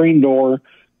 opens the screen door,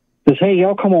 says, hey,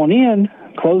 y'all come on in,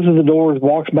 closes the doors,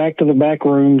 walks back to the back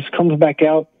rooms, comes back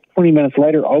out 20 minutes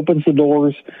later, opens the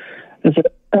doors, and said,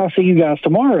 I'll see you guys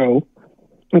tomorrow.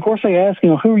 And of course, they ask,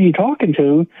 who are you talking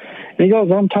to? And he goes,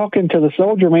 I'm talking to the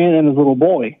soldier man and his little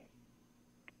boy.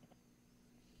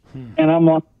 And I'm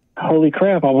like, holy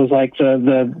crap. I was like,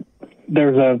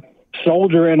 there's a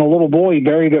soldier and a little boy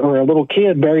buried, or a little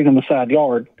kid buried in the side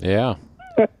yard. Yeah.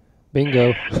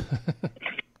 Bingo.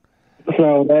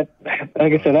 So that,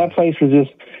 like I said, that place was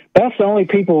just, that's the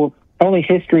only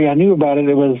history I knew about it.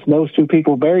 It was those 2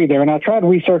 people buried there. And I tried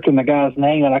researching the guy's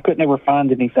name, and I couldn't ever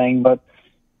find anything. But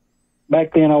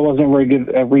back then I wasn't very good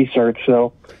at research.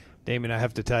 So, Damion, I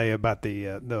have to tell you about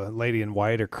the lady in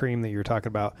white or cream that you were talking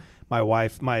about. My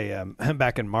wife,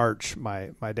 back in March,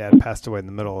 my dad passed away in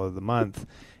the middle of the month,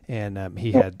 and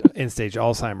he had end-stage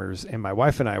Alzheimer's. And my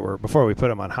wife and I were, before we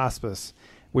put him on hospice,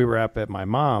 we were up at my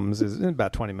mom's, is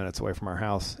about 20 minutes away from our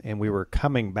house, and we were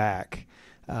coming back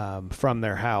from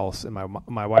their house, and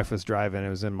my wife was driving. It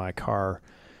was in my car,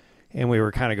 and we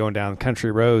were kind of going down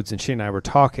country roads, and she and I were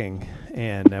talking,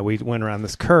 and we went around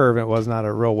this curve. And it was not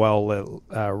a real well lit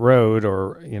road,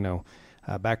 or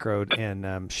back road,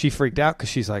 and she freaked out because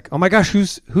she's like, "Oh my gosh,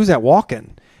 who's that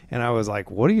walking?" And I was like,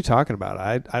 "What are you talking about?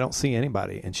 I don't see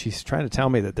anybody." And she's trying to tell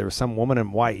me that there was some woman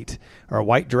in white or a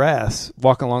white dress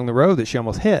walking along the road that she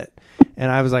almost hit. And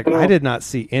I was like, "I did not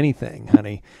see anything,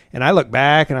 honey." And I looked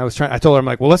back, and I told her, I'm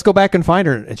like, "Well, let's go back and find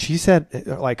her." And she said,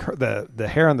 like, the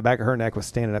hair on the back of her neck was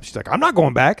standing up. She's like, "I'm not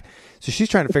going back." So she's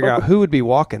trying to figure out who would be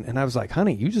walking. And I was like,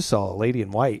 "Honey, you just saw a lady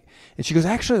in white." And she goes,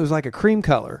 "Actually, it was like a cream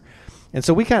color." And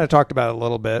so we kind of talked about it a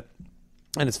little bit.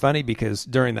 And it's funny because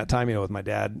during that time, with my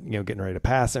dad, getting ready to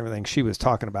pass and everything, she was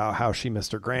talking about how she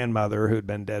missed her grandmother who had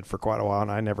been dead for quite a while, and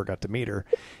I never got to meet her.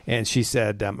 And she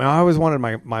said, I always wanted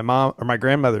my mom or my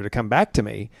grandmother to come back to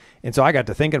me. And so I got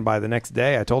to thinking by the next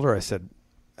day, I told her, I said,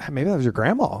 maybe that was your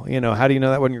grandma. How do you know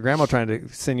that wasn't your grandma trying to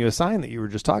send you a sign that you were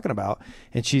just talking about?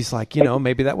 And she's like,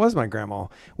 maybe that was my grandma.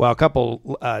 Well, a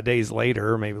couple days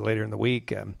later, maybe later in the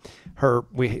week,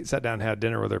 we sat down and had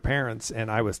dinner with her parents,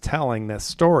 and I was telling this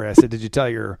story. I said, "Did you tell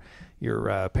your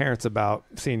parents about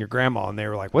seeing your grandma?" And they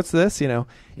were like, "What's this?"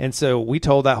 And so we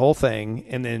told that whole thing,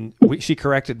 and then she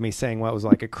corrected me saying, well, it was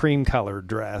like a cream colored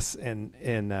dress. And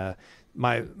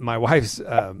my wife's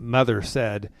mother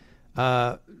said,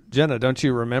 "Jenna, don't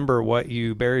you remember what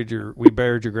we buried your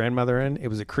grandmother in? It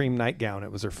was a cream nightgown. It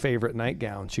was her favorite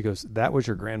nightgown." She goes, "That was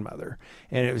your grandmother."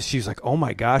 And she was like, "Oh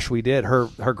my gosh, we did."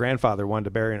 Her grandfather wanted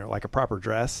to bury her in like a proper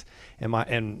dress. And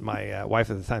my wife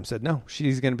at the time said, "No,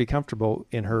 she's going to be comfortable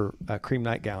in her cream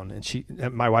nightgown."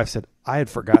 And my wife said, "I had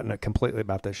forgotten completely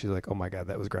about that." She's like, "Oh my God,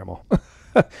 that was grandma."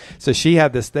 So she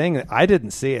had this thing that I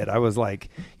didn't see it. I was like,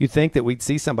 you'd think that we'd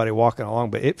see somebody walking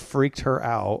along, but it freaked her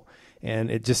out.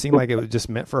 And it just seemed like it was just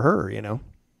meant for her,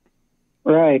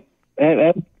 Right.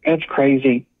 That's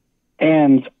crazy.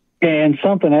 And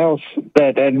something else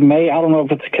that I don't know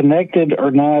if it's connected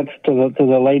or not to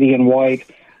the lady in white.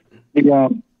 The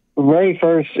very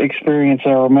first experience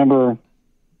I remember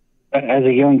as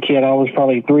a young kid, I was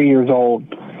probably 3 years old,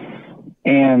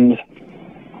 and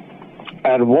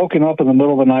I'd woken up in the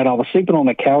middle of the night. I was sleeping on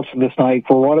the couch this night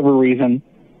for whatever reason,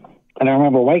 and I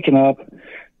remember waking up.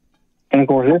 And, of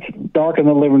course, it's dark in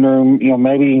the living room,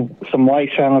 maybe some light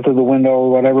shining through the window or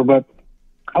whatever. But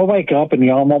I wake up, and,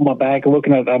 I'm on my back I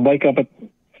wake up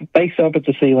face up at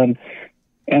the ceiling,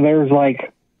 and there's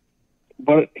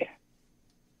but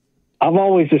I've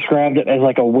always described it as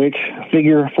like a witch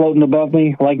figure floating above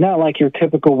me. Like, not like your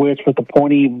typical witch with the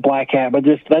pointy black hat, but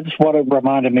that's what it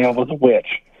reminded me of, was a witch.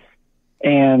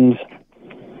 And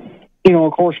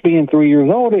of course, being 3 years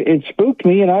old, it spooked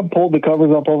me, and I pulled the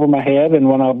covers up over my head, and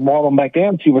when I brought them back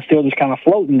down, she was still just kind of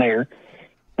floating there.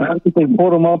 And I quickly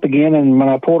pulled them up again, and when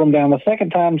I pulled them down the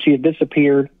second time, she had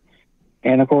disappeared.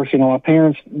 And, of course, my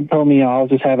parents told me I was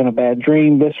just having a bad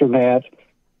dream, this or that.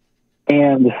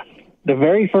 And the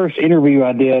very first interview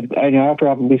I did,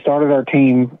 after we started our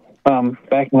team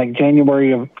back in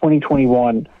January of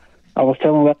 2021, I was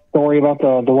telling that story about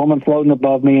the woman floating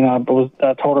above me, and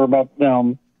I told her about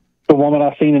the woman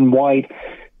I seen in white.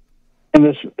 And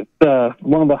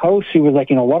one of the hosts, she was like,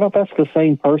 what if that's the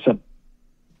same person?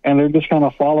 And they're just kind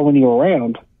of following you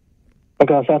around.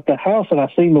 Because at the house that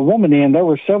I seen the woman in, there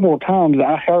were several times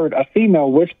I heard a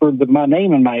female whisper my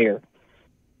name in my ear.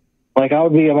 Like, I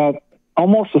would be about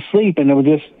almost asleep, and it would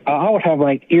I would have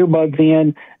earbuds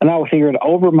in, and I would hear it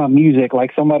over my music,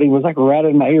 like somebody was right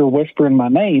in my ear whispering my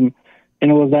name, and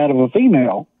it was that of a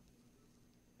female.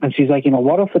 And she's like,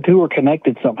 what if the two are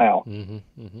connected somehow? Mm-hmm,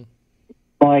 mm-hmm.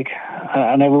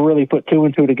 I never really put two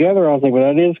and two together. I was like,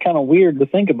 well, that is kind of weird to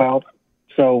think about.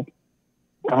 So,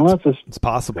 I don't know. It's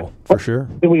possible, for sure.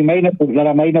 That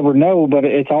I may never know, but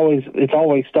it's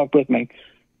always stuck with me.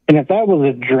 And if that was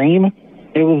a dream,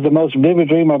 it was the most vivid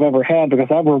dream I've ever had, because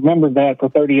I've remembered that for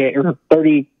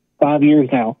 35 years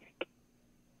now.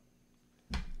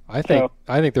 I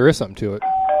think there is something to it.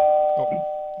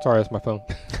 Oh, sorry, that's my phone.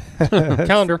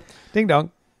 Calendar, ding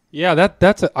dong. Yeah,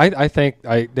 I think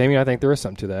Damion, I think there is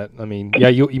something to that. I mean, yeah,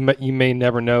 you may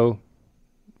never know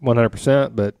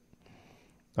 100%, but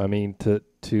I mean to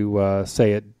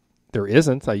say it there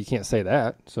isn't, you can't say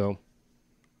that. So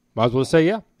might as well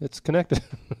say it's connected.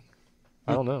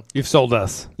 I don't know. You've sold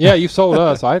us. Yeah, you've sold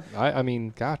us. I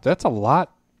mean, gosh, that's a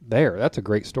lot there. That's a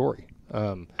great story.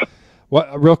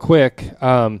 Real quick,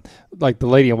 like the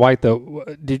lady in white though,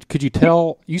 could you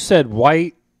tell? You said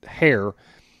white hair.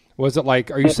 Was it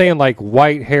are you saying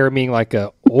white hair meaning like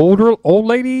a old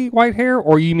lady white hair,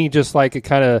 or you mean just like a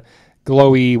kind of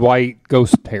glowy white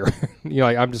ghost hair?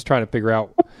 I'm just trying to figure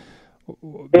out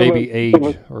Maybe age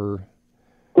or...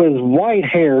 It was white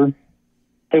hair.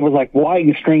 It was like white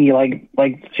and stringy, like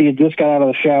she had just got out of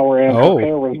the shower and her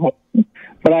hair was white.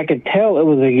 But I could tell it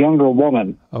was a younger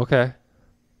woman. Okay.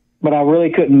 But I really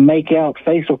couldn't make out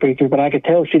facial features, but I could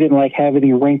tell she didn't like have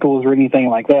any wrinkles or anything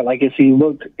like that. Like if she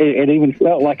looked, it even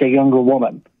felt like a younger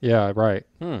woman. Yeah, right.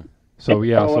 Okay.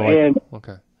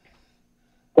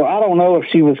 Well, I don't know if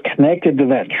she was connected to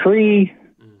that tree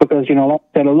because, like I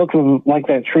said, it looked like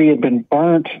that tree had been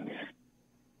burnt.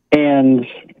 And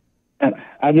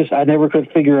I never could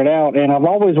figure it out. And I've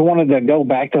always wanted to go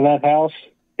back to that house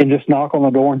and just knock on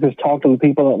the door and just talk to the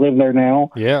people that live there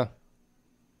now. Yeah.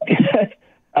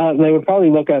 They would probably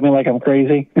look at me like I'm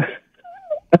crazy.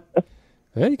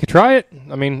 Yeah, you could try it.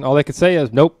 I mean, all they could say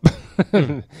is, nope.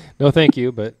 No, thank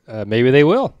you. But maybe they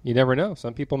will. You never know.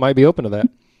 Some people might be open to that.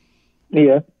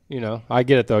 Yeah. I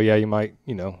get it, though. Yeah, you might,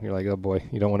 you're like, oh, boy,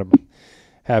 you don't want to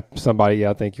have somebody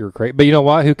think you're crazy. But you know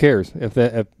what? Who cares? If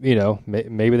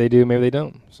maybe they do, maybe they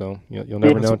don't. So you'll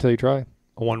never know until you try.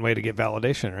 One way to get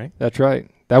validation, right? That's right.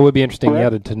 That would be interesting,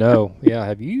 to know. Yeah,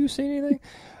 have you seen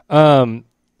anything?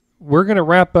 We're going to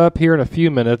wrap up here in a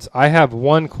few minutes. I have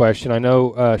one question. I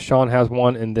know Sean has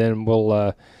one, and then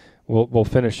we'll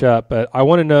finish up. But I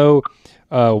want to know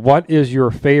what is your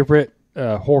favorite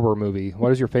horror movie?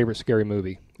 What is your favorite scary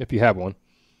movie, if you have one?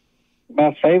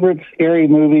 My favorite scary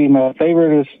movie, my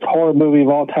favorite horror movie of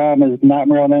all time is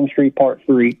Nightmare on Elm Street Part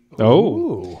 3.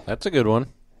 Oh, that's a good one.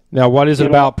 Now, what is it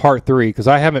about Part 3? Because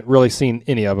I haven't really seen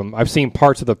any of them. I've seen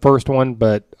parts of the first one,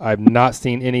 but I've not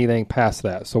seen anything past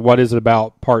that. So what is it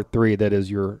about Part 3 that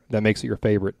makes it your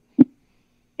favorite?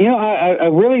 I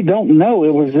really don't know.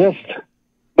 It was just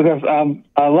because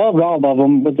I loved all of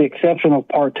them, with the exception of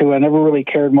Part 2. I never really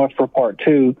cared much for Part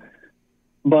 2.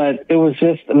 But it was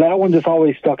just, that one just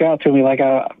always stuck out to me. Like,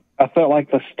 I felt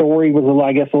like the story was,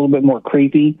 I guess, a little bit more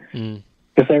creepy.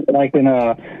 Because they were like in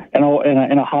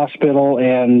a hospital,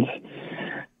 and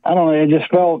I don't know, it just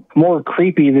felt more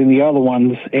creepy than the other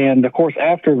ones. And of course,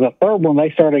 after the third one,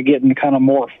 they started getting kind of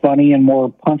more funny and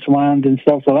more punchlines and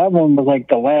stuff. So that one was like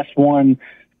the last one.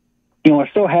 It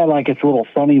still had like its little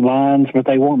funny lines, but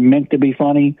they weren't meant to be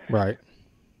funny. Right.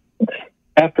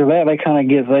 After that,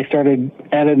 they started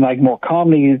adding like more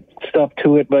comedy stuff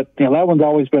to it. But that one's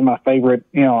always been my favorite.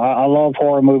 I love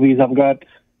horror movies. I've got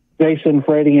Jason,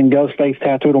 Freddy, and Ghostface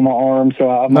tattooed on my arm, so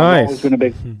I've always been a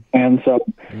big fan. So,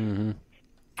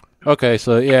 okay,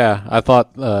 so yeah, I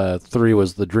thought 3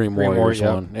 was the Dream Warriors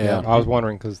one. Yeah, I was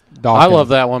wondering because I love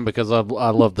that one because I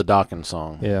love the Dawkins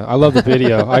song. Yeah, I love the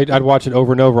video. I'd watch it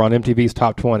over and over on MTV's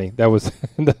Top 20. That was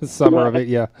the summer of it.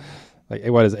 Yeah, like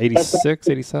what is it, 86,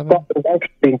 87?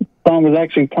 The song was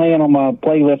actually playing on my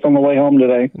playlist on the way home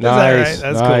today. Nice,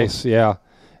 That's nice. Cool.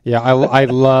 Yeah. I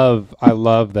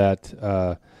love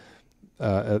that.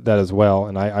 That as well,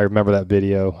 and I remember that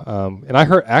video. And I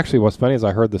heard, actually, what's funny is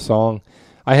I heard the song.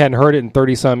 I hadn't heard it in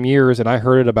 30-some years, and I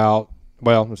heard it about,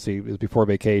 let's see, it was before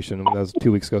vacation. That was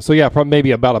 2 weeks ago. So, yeah, probably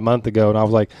maybe about a month ago, and I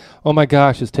was like, oh, my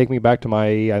gosh, it's taking me back to my,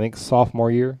 I think,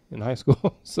 sophomore year in high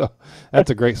school. So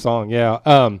that's a great song, yeah.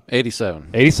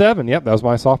 87. 87, yep, that was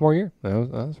my sophomore year.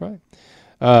 That's right.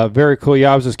 Very cool.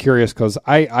 Yeah, I was just curious because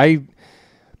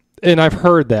and I've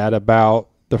heard that about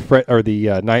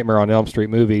the Nightmare on Elm Street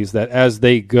movies, that as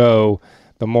they go,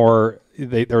 the more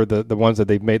the ones that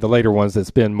they've made, the later ones,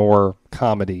 that's been more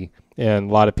comedy, and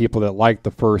a lot of people that like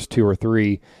the first 2 or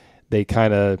 3, they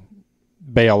kind of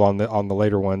bail on the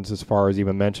later ones as far as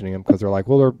even mentioning them, because they're like,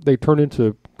 well, they turn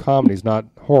into comedies, not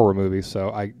horror movies.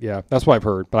 So that's what I've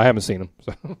heard, but I haven't seen them.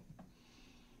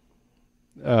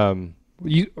 So,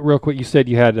 you real quick, you said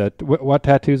you had what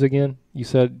tattoos again? You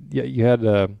said you had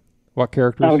what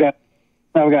characters?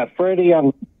 I've got Freddy,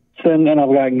 and I've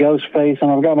got Ghostface, and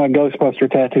I've got my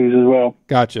Ghostbuster tattoos as well.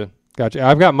 Gotcha.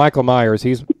 I've got Michael Myers.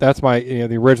 That's my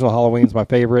the original Halloween's my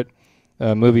favorite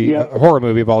movie, horror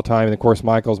movie of all time, and of course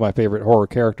Michael's my favorite horror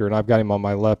character, and I've got him on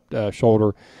my left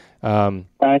shoulder.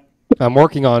 Right. I'm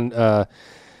working on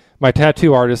my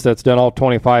tattoo artist that's done all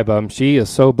 25 of them. She is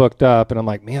so booked up, and I'm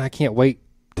like, man, I can't wait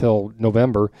till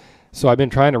November. So I've been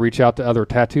trying to reach out to other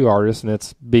tattoo artists, and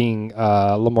it's being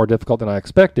a little more difficult than I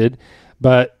expected.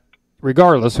 But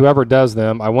regardless, whoever does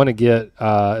them, I want to get,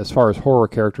 as far as horror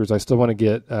characters, I still want to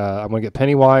get,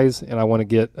 Pennywise, and I want to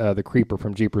get the Creeper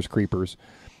from Jeepers Creepers.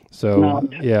 So,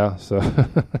 yeah, so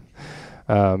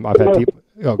I've had people.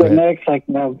 Oh, go ahead. Next, I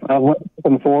went back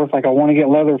and forth. Like, I want to get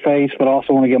Leatherface, but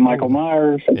also want to get Michael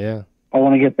Myers. Yeah. I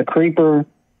want to get the Creeper.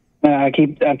 I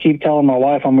keep telling my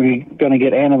wife I'm going to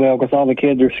get Annabelle because all the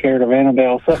kids are scared of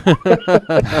Annabelle. So.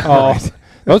 Oh,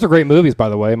 those are great movies, by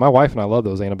the way. My wife and I love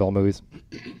those Annabelle movies,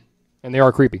 and they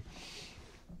are creepy.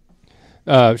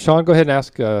 Sean, go ahead and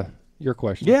ask your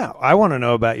question. Yeah, I want to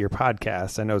know about your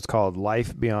podcast. I know it's called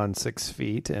Life Beyond 6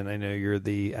 Feet, and I know you're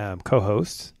the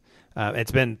co-host.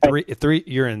 It's been three.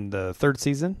 You're in the third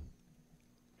season.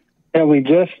 Yeah, we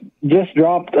just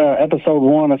dropped episode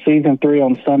 1 of season 3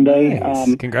 on Sunday.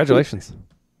 Nice. Congratulations.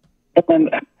 And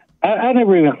I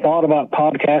never even thought about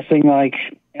podcasting,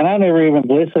 and I never even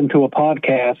listened to a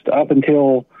podcast up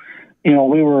until,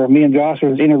 me and Josh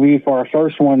was interviewed for our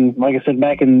first one, like I said,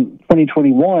 back in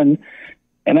 2021.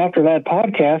 And after that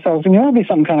podcast, I was thinking, it'd be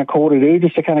something kind of cool to do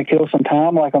just to kind of kill some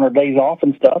time, like on our days off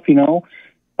and stuff,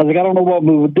 I was like, I don't know what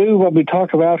we would do, what we'd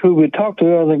talk about, who we'd talk to.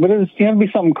 I was like, but it'd be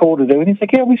something cool to do. And he's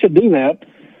like, yeah, we should do that.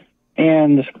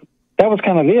 And that was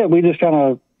kind of it. We just kind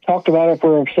of talked about it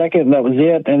for a second, and that was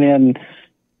it. And then,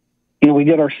 we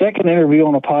did our second interview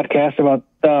on a podcast about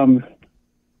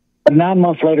 9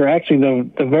 months later, actually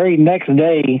the very next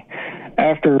day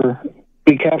after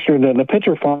we captured the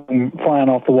picture flying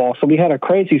off the wall. So we had a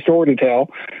crazy story to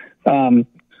tell.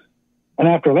 And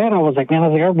after that, I was like, I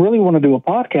really want to do a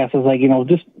podcast. I was like,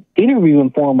 just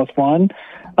interviewing for them was fun.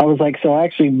 I was like, so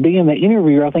actually being the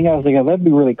interviewer, I was like, oh, that'd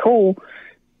be really cool.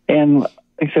 And like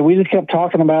I said, we just kept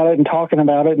talking about it and talking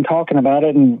about it and talking about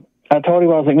it. And I told him,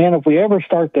 I was like, man, if we ever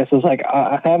start this, it's like,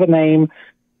 I have a name.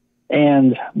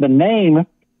 And the name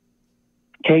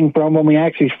came from when we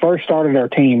actually first started our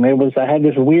team. I had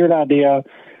this weird idea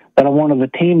that I wanted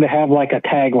the team to have like a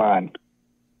tagline.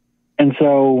 And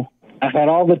so I had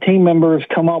all the team members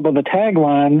come up with a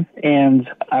tagline, and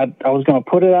I was going to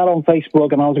put it out on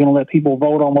Facebook, and I was going to let people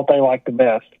vote on what they liked the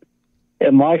best.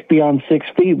 And Life Beyond 6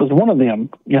 Feet was one of them.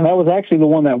 That was actually the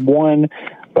one that won,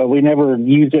 but we never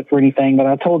used it for anything. But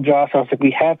I told Josh, I was like,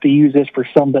 we have to use this for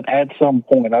something at some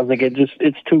point. I was like,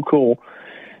 it's too cool.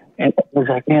 And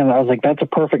I was like, that's a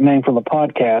perfect name for the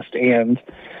podcast. And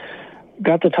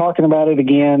got to talking about it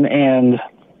again, and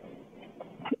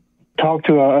talked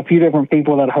to a few different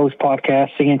people that host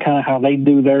podcasts, seeing kind of how they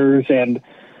do theirs. And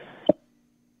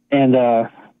the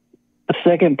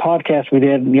second podcast we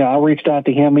did, I reached out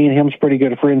to him. Me and him's pretty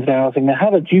good friends now. I was like, now, how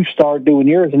did you start doing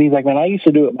yours? And he's like, man, I used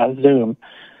to do it by Zoom.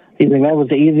 He's like, that was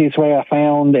the easiest way I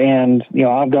found. And,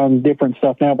 I've done different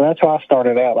stuff now, but that's how I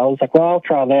started out. I was like, well, I'll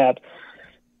try that.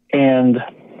 And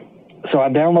so I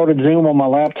downloaded Zoom on my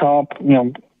laptop,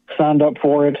 signed up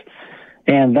for it.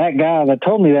 And that guy that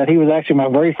told me that, he was actually my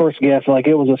very first guest. Like,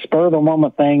 it was a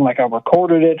spur-of-the-moment thing. Like, I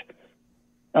recorded it,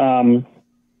 and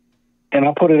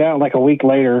I put it out like a week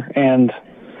later. And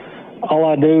all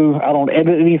I do, I don't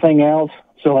edit anything else.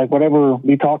 So, like, whatever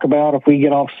we talk about, if we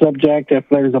get off subject, if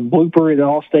there's a blooper, it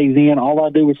all stays in. All I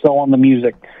do is throw on the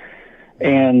music.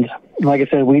 And like I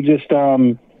said, we just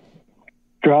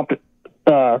dropped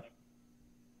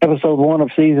episode 1 of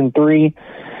season 3.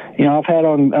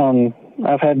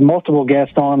 I've had multiple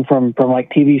guests on from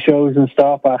like TV shows and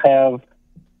stuff. I've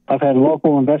had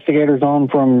local investigators on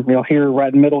from here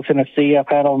right in Middle Tennessee. I've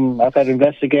had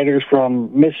investigators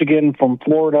from Michigan, from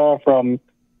Florida, from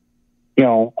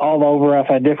all over. I've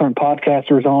had different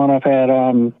podcasters on. I've had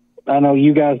I know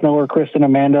you guys know her, Kristen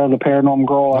Amanda, the Paranormal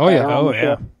Girl.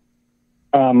 Yeah.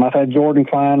 I've had Jordan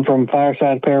Klein from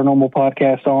Fireside Paranormal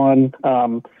Podcast on,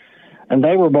 and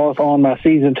they were both on my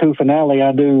season 2 finale.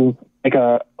 I do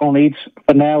on each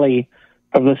finale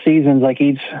of the seasons, like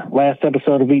each last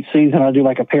episode of each season, I do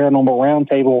like a paranormal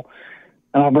roundtable,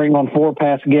 and I bring on 4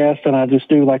 past guests, and I just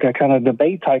do like a kind of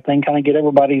debate type thing, kind of get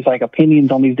everybody's like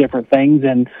opinions on these different things.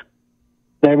 And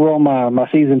they were on my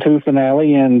season 2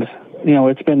 finale, and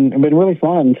it's been really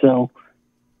fun. So,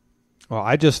 well,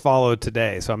 I just followed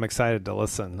today, so I'm excited to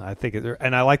listen. I think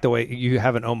and I like the way you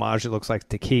have an homage, it looks like,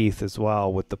 to Keith as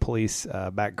well, with the police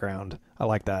background. I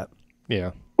like that.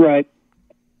 Yeah. Right.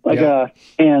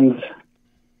 And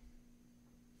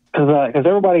because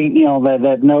everybody,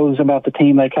 that knows about the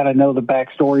team, they kind of know the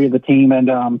backstory of the team. And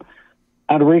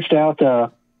I'd reached out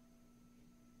to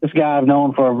this guy I've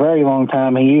known for a very long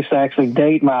time. He used to actually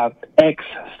date my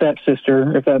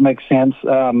ex-stepsister, if that makes sense.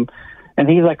 And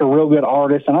he's like a real good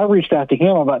artist. And I reached out to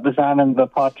him about designing the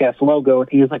podcast logo. And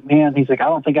he was like, man, I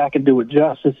don't think I could do it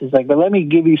justice. He's like, but let me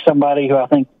give you somebody who I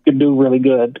think could do really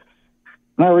good.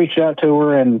 And I reached out to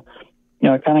her, and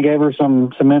I kind of gave her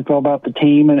some info about the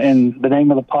team and the name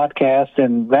of the podcast,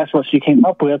 and that's what she came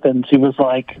up with. And she was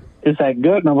like, "Is that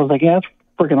good?" And I was like, "Yeah, it's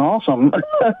freaking awesome."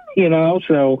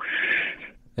 So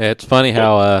Yeah, it's funny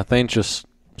how things just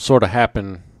sort of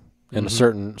happen in a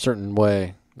certain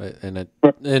way, and it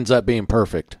ends up being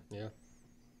perfect. Yeah,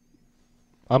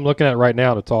 I'm looking at it right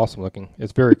now, and it's awesome looking.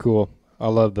 It's very cool. I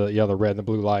love the red and the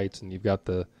blue lights, and you've got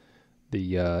the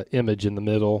image in the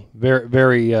middle.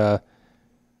 Very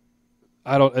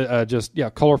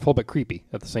colorful but creepy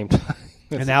at the same time.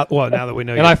 And now that we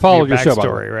know, and I followed your show, by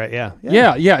the way. backstory, right?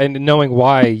 Yeah, and knowing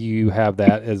why you have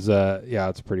that is,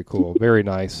 it's pretty cool. Very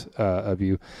nice of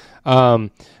you. I'll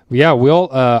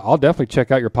definitely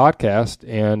check out your podcast,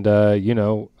 and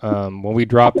when we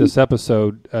drop this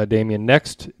episode, Damion,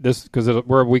 because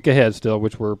we're a week ahead still,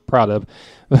 which we're proud of,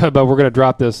 but we're going to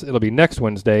drop this. It'll be next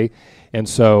Wednesday, and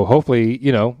so hopefully,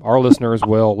 our listeners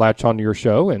will latch onto your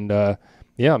show, and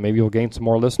maybe you'll gain some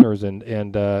more listeners,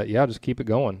 and just keep it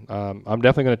going. I'm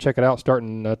definitely going to check it out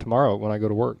starting tomorrow when I go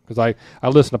to work, because I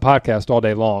listen to podcasts all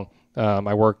day long.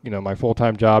 I work, my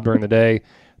full-time job during the day,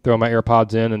 throw my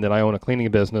AirPods in, and then I own a cleaning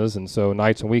business, and so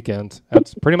nights and weekends,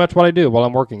 that's pretty much what I do while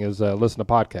I'm working is listen to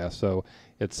podcasts. So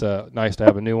it's nice to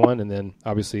have a new one, and then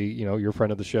obviously, you're a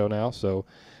friend of the show now, so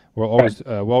we'll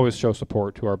always show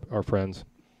support to our friends.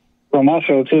 On my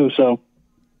show too, so.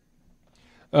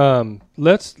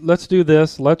 Let's do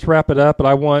this. Let's wrap it up. But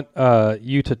I want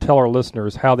you to tell our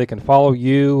listeners how they can follow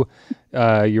you,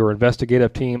 your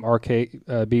investigative team,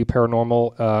 RKB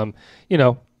Paranormal.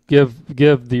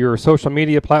 Give your social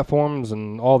media platforms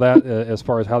and all that as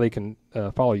far as how they can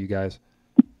follow you guys.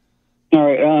 All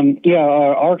right.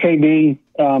 RKB.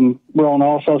 We're on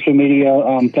all social media: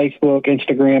 Facebook,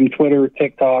 Instagram, Twitter,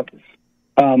 TikTok.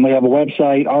 We have a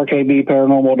website,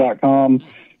 rkbparanormal.com.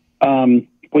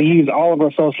 We use all of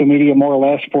our social media more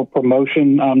or less for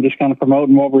promotion, just kind of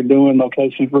promoting what we're doing,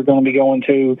 locations we're going to be going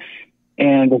to.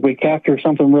 And if we capture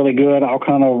something really good, I'll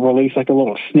kind of release like a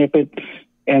little snippet,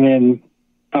 and then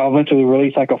I'll eventually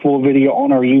release like a full video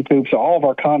on our YouTube. So all of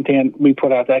our content we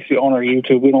put out is actually on our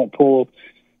YouTube. We don't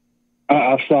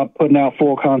I've stopped putting out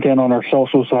full content on our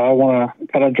social, so I want to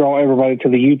kind of draw everybody to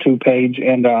the YouTube page.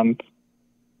 And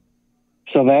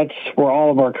so that's where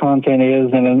all of our content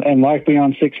is. And Life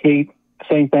Beyond 6 Feet,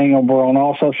 same thing. We're on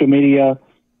all social media.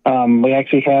 We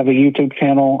actually have a YouTube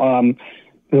channel.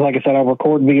 Like I said, I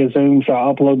record via Zoom, so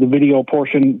I upload the video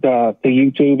portion to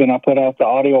YouTube, and I put out the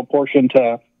audio portion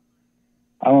to,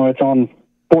 I don't know, it's on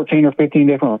 14 or 15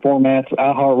 different formats: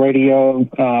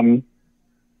 iHeartRadio,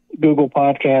 Google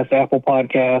Podcast, Apple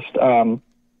Podcast,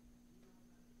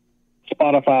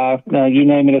 Spotify, you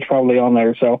name it, it's probably on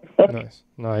there. So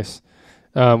nice.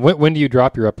 When do you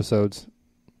drop your episodes?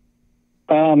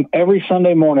 Every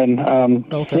Sunday morning,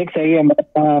 6 a.m.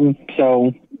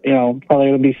 So, probably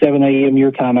it'll be 7 a.m.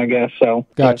 your time, I guess. So,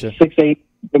 gotcha. 6 8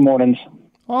 the mornings.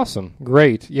 Awesome.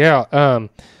 Great. Yeah.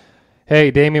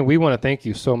 Hey, Damion, we want to thank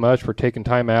you so much for taking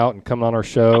time out and coming on our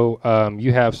show.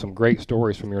 You have some great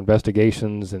stories from your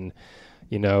investigations, and,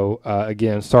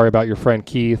 again, sorry about your friend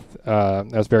Keith.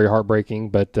 That's very heartbreaking,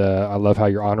 but I love how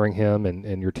you're honoring him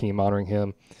and your team honoring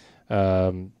him.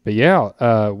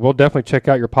 We'll definitely check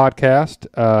out your podcast.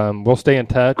 We'll stay in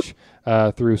touch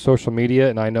through social media,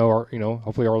 and I know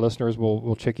hopefully our listeners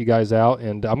will check you guys out.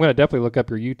 And I'm going to definitely look up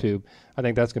your YouTube. I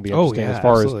think that's going to be interesting as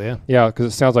far as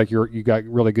because it sounds like you got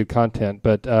really good content.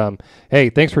 But hey,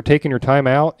 thanks for taking your time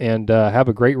out, and have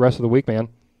a great rest of the week, man.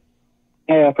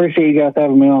 Hey, I appreciate you guys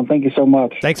having me on. Thank you so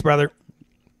much. Thanks, brother.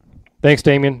 Thanks,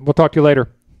 Damion. We'll talk to you later.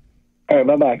 All right,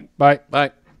 bye-bye. Bye.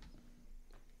 Bye.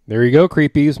 There you go,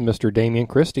 creepies, Mr. Damion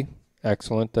Christie.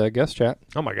 Excellent guest chat.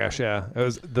 Oh my gosh, yeah.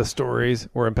 The stories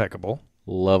were impeccable.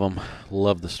 Love them.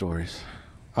 Love the stories.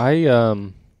 I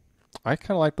kind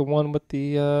of like the one with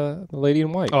the lady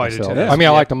in white. Oh, myself. I did too. I mean,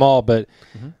 I liked them all, but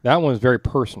that one was very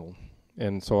personal.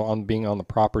 And so on being on the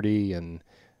property, and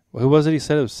who was it? He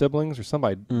said it was siblings or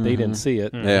somebody. They didn't see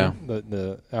it. Yeah.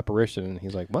 The apparition, and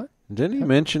he's like, "What?" Didn't he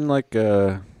mention like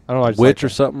I don't know, witch or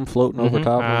something floating over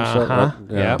top of him?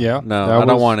 Something? Yeah. No, I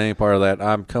don't want any part of that.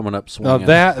 I'm coming up swinging. No,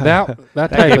 that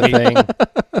type of thing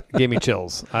gave me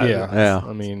chills.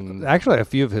 I mean, actually, a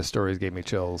few of his stories gave me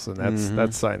chills, and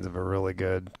that's signs of a really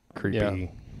good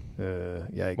creepy.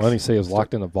 Yikes! Well, he say he was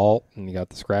locked in a vault, and he got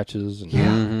the scratches. And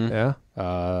Yeah.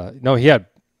 He had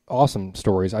awesome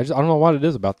stories. I don't know what it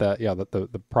is about that. Yeah,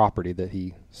 the property that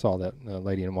he saw that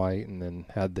lady in white, and then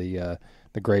had the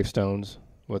gravestones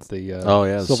with the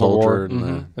the Civil soldier War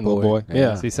and the boy.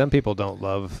 Yeah. See, some people don't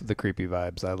love the creepy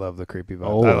vibes. I love the creepy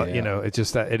vibes. Oh, It's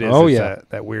just that it is.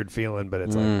 That weird feeling, but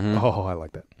it's like, I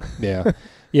like that. Yeah.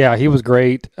 Yeah, he was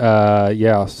great.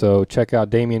 So check out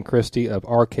Damion Christie of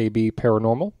RKB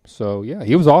Paranormal. So, yeah,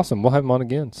 he was awesome. We'll have him on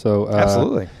again. So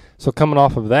Absolutely. So coming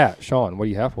off of that, Sean, what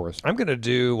do you have for us? I'm going to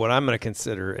do what I'm going to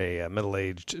consider a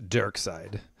middle-aged dark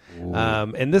side.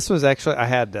 And this was actually, I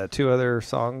had two other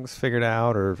songs figured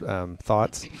out or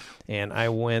thoughts, and I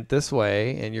went this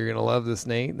way, and you're going to love this,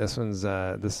 Nate. This one's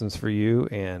for you,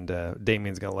 and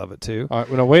Damien's going to love it too. All right,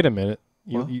 well, wait a minute.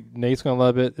 Nate's going to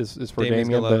love it. It's for Damien's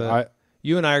Damion, gonna love but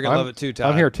You and I are gonna love it too,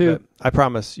 Todd. I'm here too. I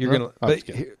promise you're gonna. But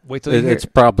wait till you hear It's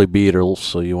probably Beatles,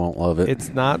 so you won't love it. It's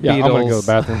not Yeah, Beatles. I'm gonna go to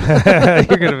the bathroom.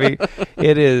 You're gonna be.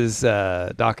 It is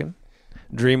Dokken,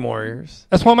 Dream Warriors.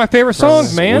 That's one of my favorite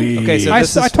songs, man. Okay,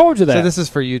 so I told you that. So this is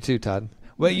for you too, Todd.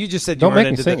 Well, you just said you Don't weren't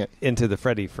make me sing it. into the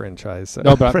Freddy franchise. So.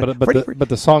 No, but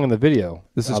the song in the video,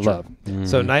 This is I true. love.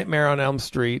 So Nightmare on Elm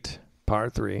Street,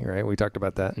 Part 3, right? We talked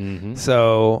about that. Mm-hmm.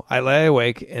 So I lay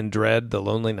awake and dread the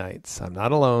lonely nights. I'm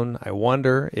not alone. I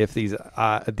wonder if these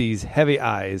heavy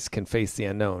eyes can face the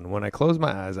unknown. When I close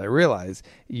my eyes, I realize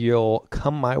you'll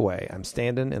come my way. I'm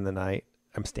standing in the night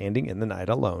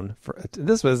alone.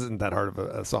 This wasn't that hard of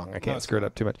a song. I can't screw it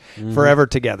up too much. Forever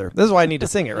together. This is why I need to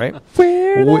sing it, right?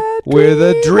 We're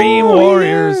the Dream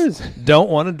Warriors. Don't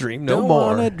want to dream no more.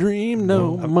 Don't want to dream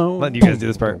no more. I'm letting you guys do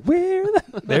this part.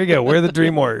 There you go. We're the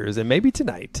Dream Warriors. And maybe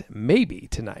tonight,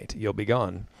 you'll be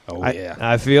gone. Oh, yeah.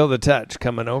 I feel the touch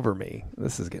coming over me.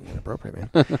 This is getting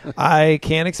inappropriate, man. I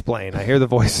can't explain. I hear the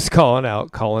voices calling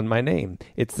out, calling my name.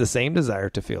 It's the same desire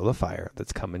to feel the fire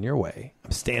that's coming your way.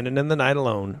 I'm standing in the night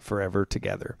alone, forever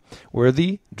together. We're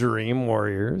the Dream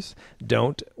Warriors.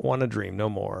 Don't want to dream no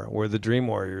more. We're the Dream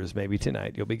Warriors. Maybe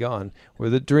tonight you'll be gone. We're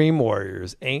the Dream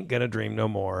Warriors. Ain't gonna dream no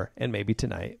more. And maybe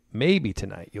tonight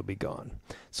you'll be gone.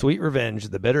 Sweet revenge,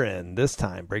 the bitter end. This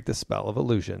time, break the spell of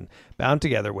illusion. Bound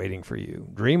together, waiting for you.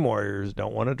 Dream Warriors,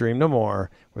 don't want to dream no more.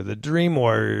 We're the Dream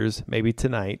Warriors. Maybe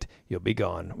tonight you'll be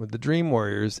gone. We're the Dream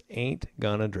Warriors. Ain't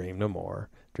gonna dream no more.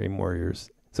 Dream Warriors.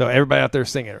 So everybody out there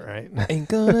singing it, right? Ain't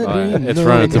gonna dream It's no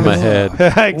running through my more. head.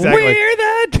 Exactly. We're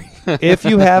the If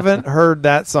you haven't heard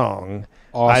that song,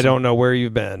 Awesome. I don't know where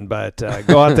you've been, but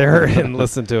go out there and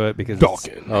listen to it because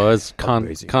It's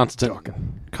Amazing.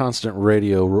 constant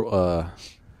radio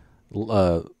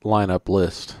lineup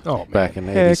list. Oh, man. back in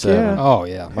Heck '87. yeah. Oh,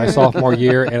 yeah. My sophomore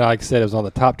year, and like I said, it was on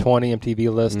the top 20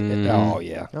 MTV list. Mhm. Oh,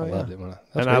 yeah. Oh, I yeah. loved it.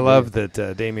 And I love that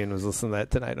Damion was listening to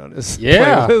that tonight on his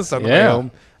Yeah, playlist on the way yeah.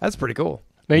 home. That's pretty cool.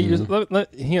 Nate, you just let Nate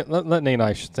and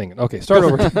I sing it. Okay, start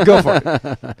over. Go for it.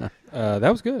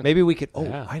 That was good. Maybe we could. Oh,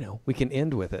 Yeah. I know. We can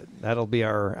end with it. That'll be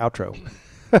our outro.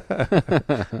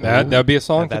 That would be a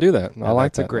song That- to do that. I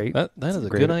like that's a that. great- That is a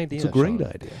good idea. It's a great Sean.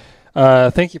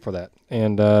 idea. Thank you for that.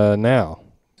 And now,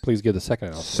 please give the second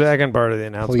announcement. Second part of the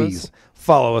announcements. Please.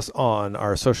 Follow us on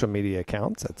our social media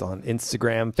accounts. That's on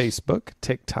Instagram, Facebook,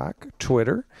 TikTok,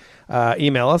 Twitter.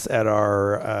 Email us at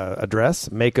our address,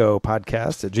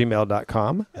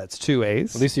 MAACOpodcast@gmail.com. That's 2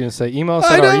 A's. At least you didn't say email us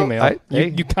I at our know. email. Hey.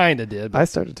 You kind of did. I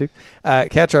started to.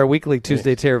 Catch our weekly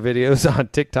Tuesday Terror videos on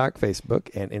TikTok, Facebook,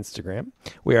 and Instagram.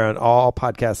 We are on all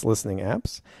podcast listening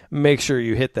apps. Make sure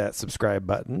you hit that subscribe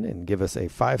button and give us a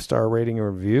 5-star rating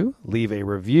and review. Leave a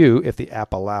review if the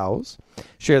app allows.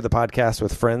 Share the podcast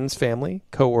with friends, family,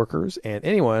 coworkers, and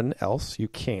anyone else you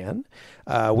can.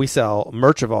 We sell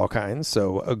merch of all kinds,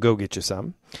 so go get you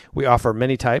some. We offer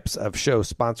many types of show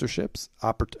sponsorship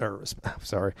opportunities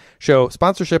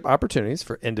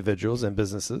for individuals and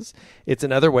businesses. It's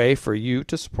another way for you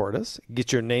to support us,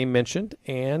 get your name mentioned,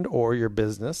 and or your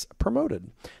business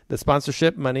promoted. The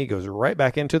sponsorship money goes right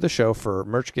back into the show for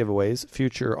merch giveaways,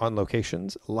 future on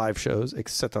locations, live shows,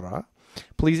 etc.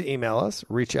 Please email us,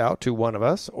 reach out to one of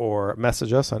us, or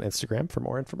message us on Instagram for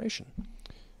more information.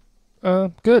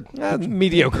 Good.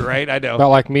 Mediocre, right? I know. Not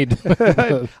like me.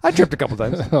 I tripped a couple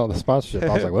times. Oh, the sponsorship. I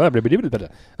was like, well,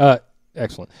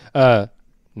 excellent.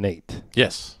 Nate,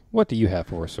 Yes. what do you have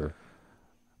for us, sir?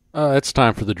 It's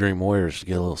time for the Dream Warriors to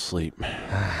get a little sleep.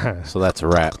 So that's a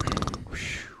wrap.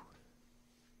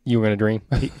 You were in a dream?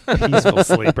 Peaceful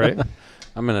sleep, right?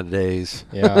 I'm in a daze.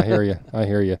 Yeah, I hear you. I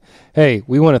hear you. Hey,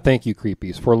 we want to thank you,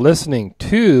 Creepies, for listening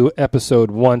to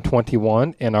episode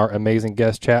 121 and our amazing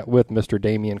guest chat with Mr.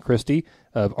 Damion Christie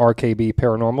of RKB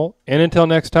Paranormal. And until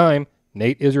next time,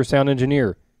 Nate is your sound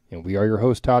engineer, and we are your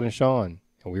hosts, Todd and Sean,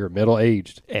 and we are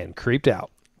middle-aged. And creeped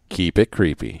out. Keep it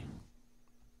creepy.